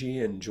energy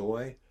and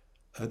joy,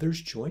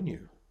 others join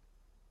you.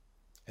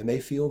 And they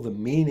feel the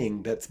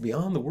meaning that's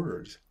beyond the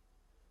words.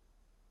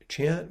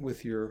 Chant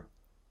with your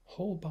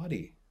whole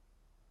body.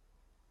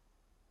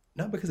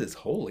 Not because it's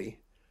holy,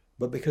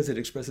 but because it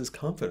expresses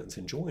confidence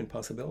and joy and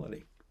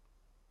possibility.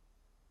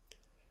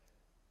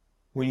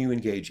 When you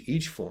engage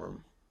each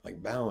form,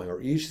 like bowing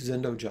or each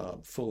Zendo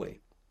job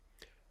fully,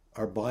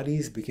 our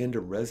bodies begin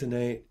to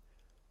resonate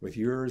with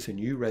yours and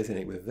you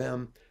resonate with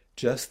them,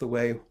 just the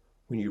way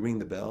when you ring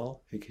the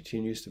bell, it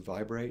continues to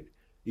vibrate.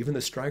 Even the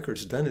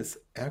striker's done its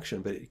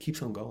action, but it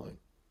keeps on going.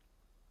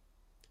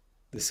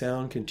 The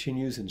sound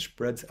continues and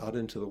spreads out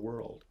into the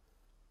world,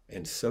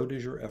 and so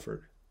does your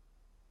effort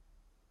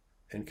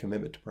and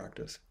commitment to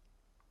practice.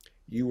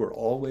 You are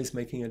always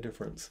making a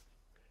difference.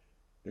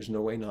 There's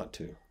no way not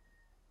to.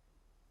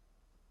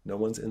 No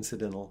one's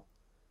incidental.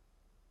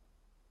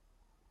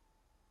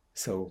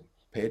 So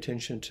pay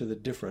attention to the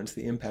difference,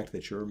 the impact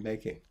that you're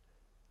making.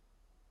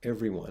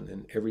 Everyone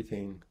and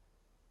everything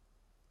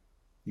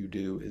you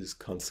do is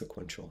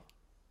consequential.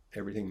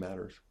 Everything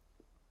matters.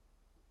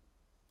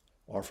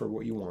 Offer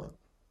what you want.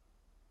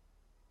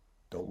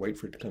 Don't wait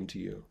for it to come to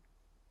you.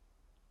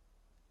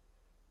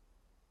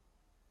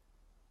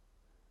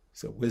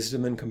 So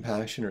wisdom and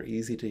compassion are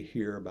easy to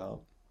hear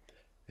about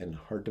and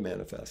hard to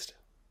manifest.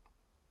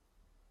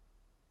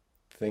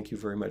 Thank you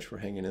very much for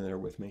hanging in there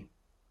with me.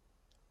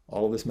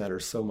 All of this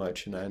matters so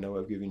much, and I know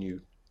I've given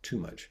you too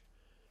much.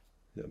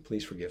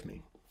 Please forgive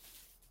me.